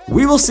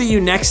 We will see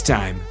you next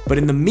time, but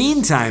in the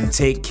meantime,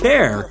 take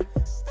care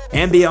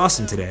and be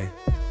awesome today.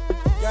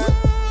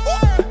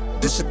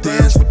 This a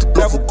dance with the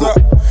devil.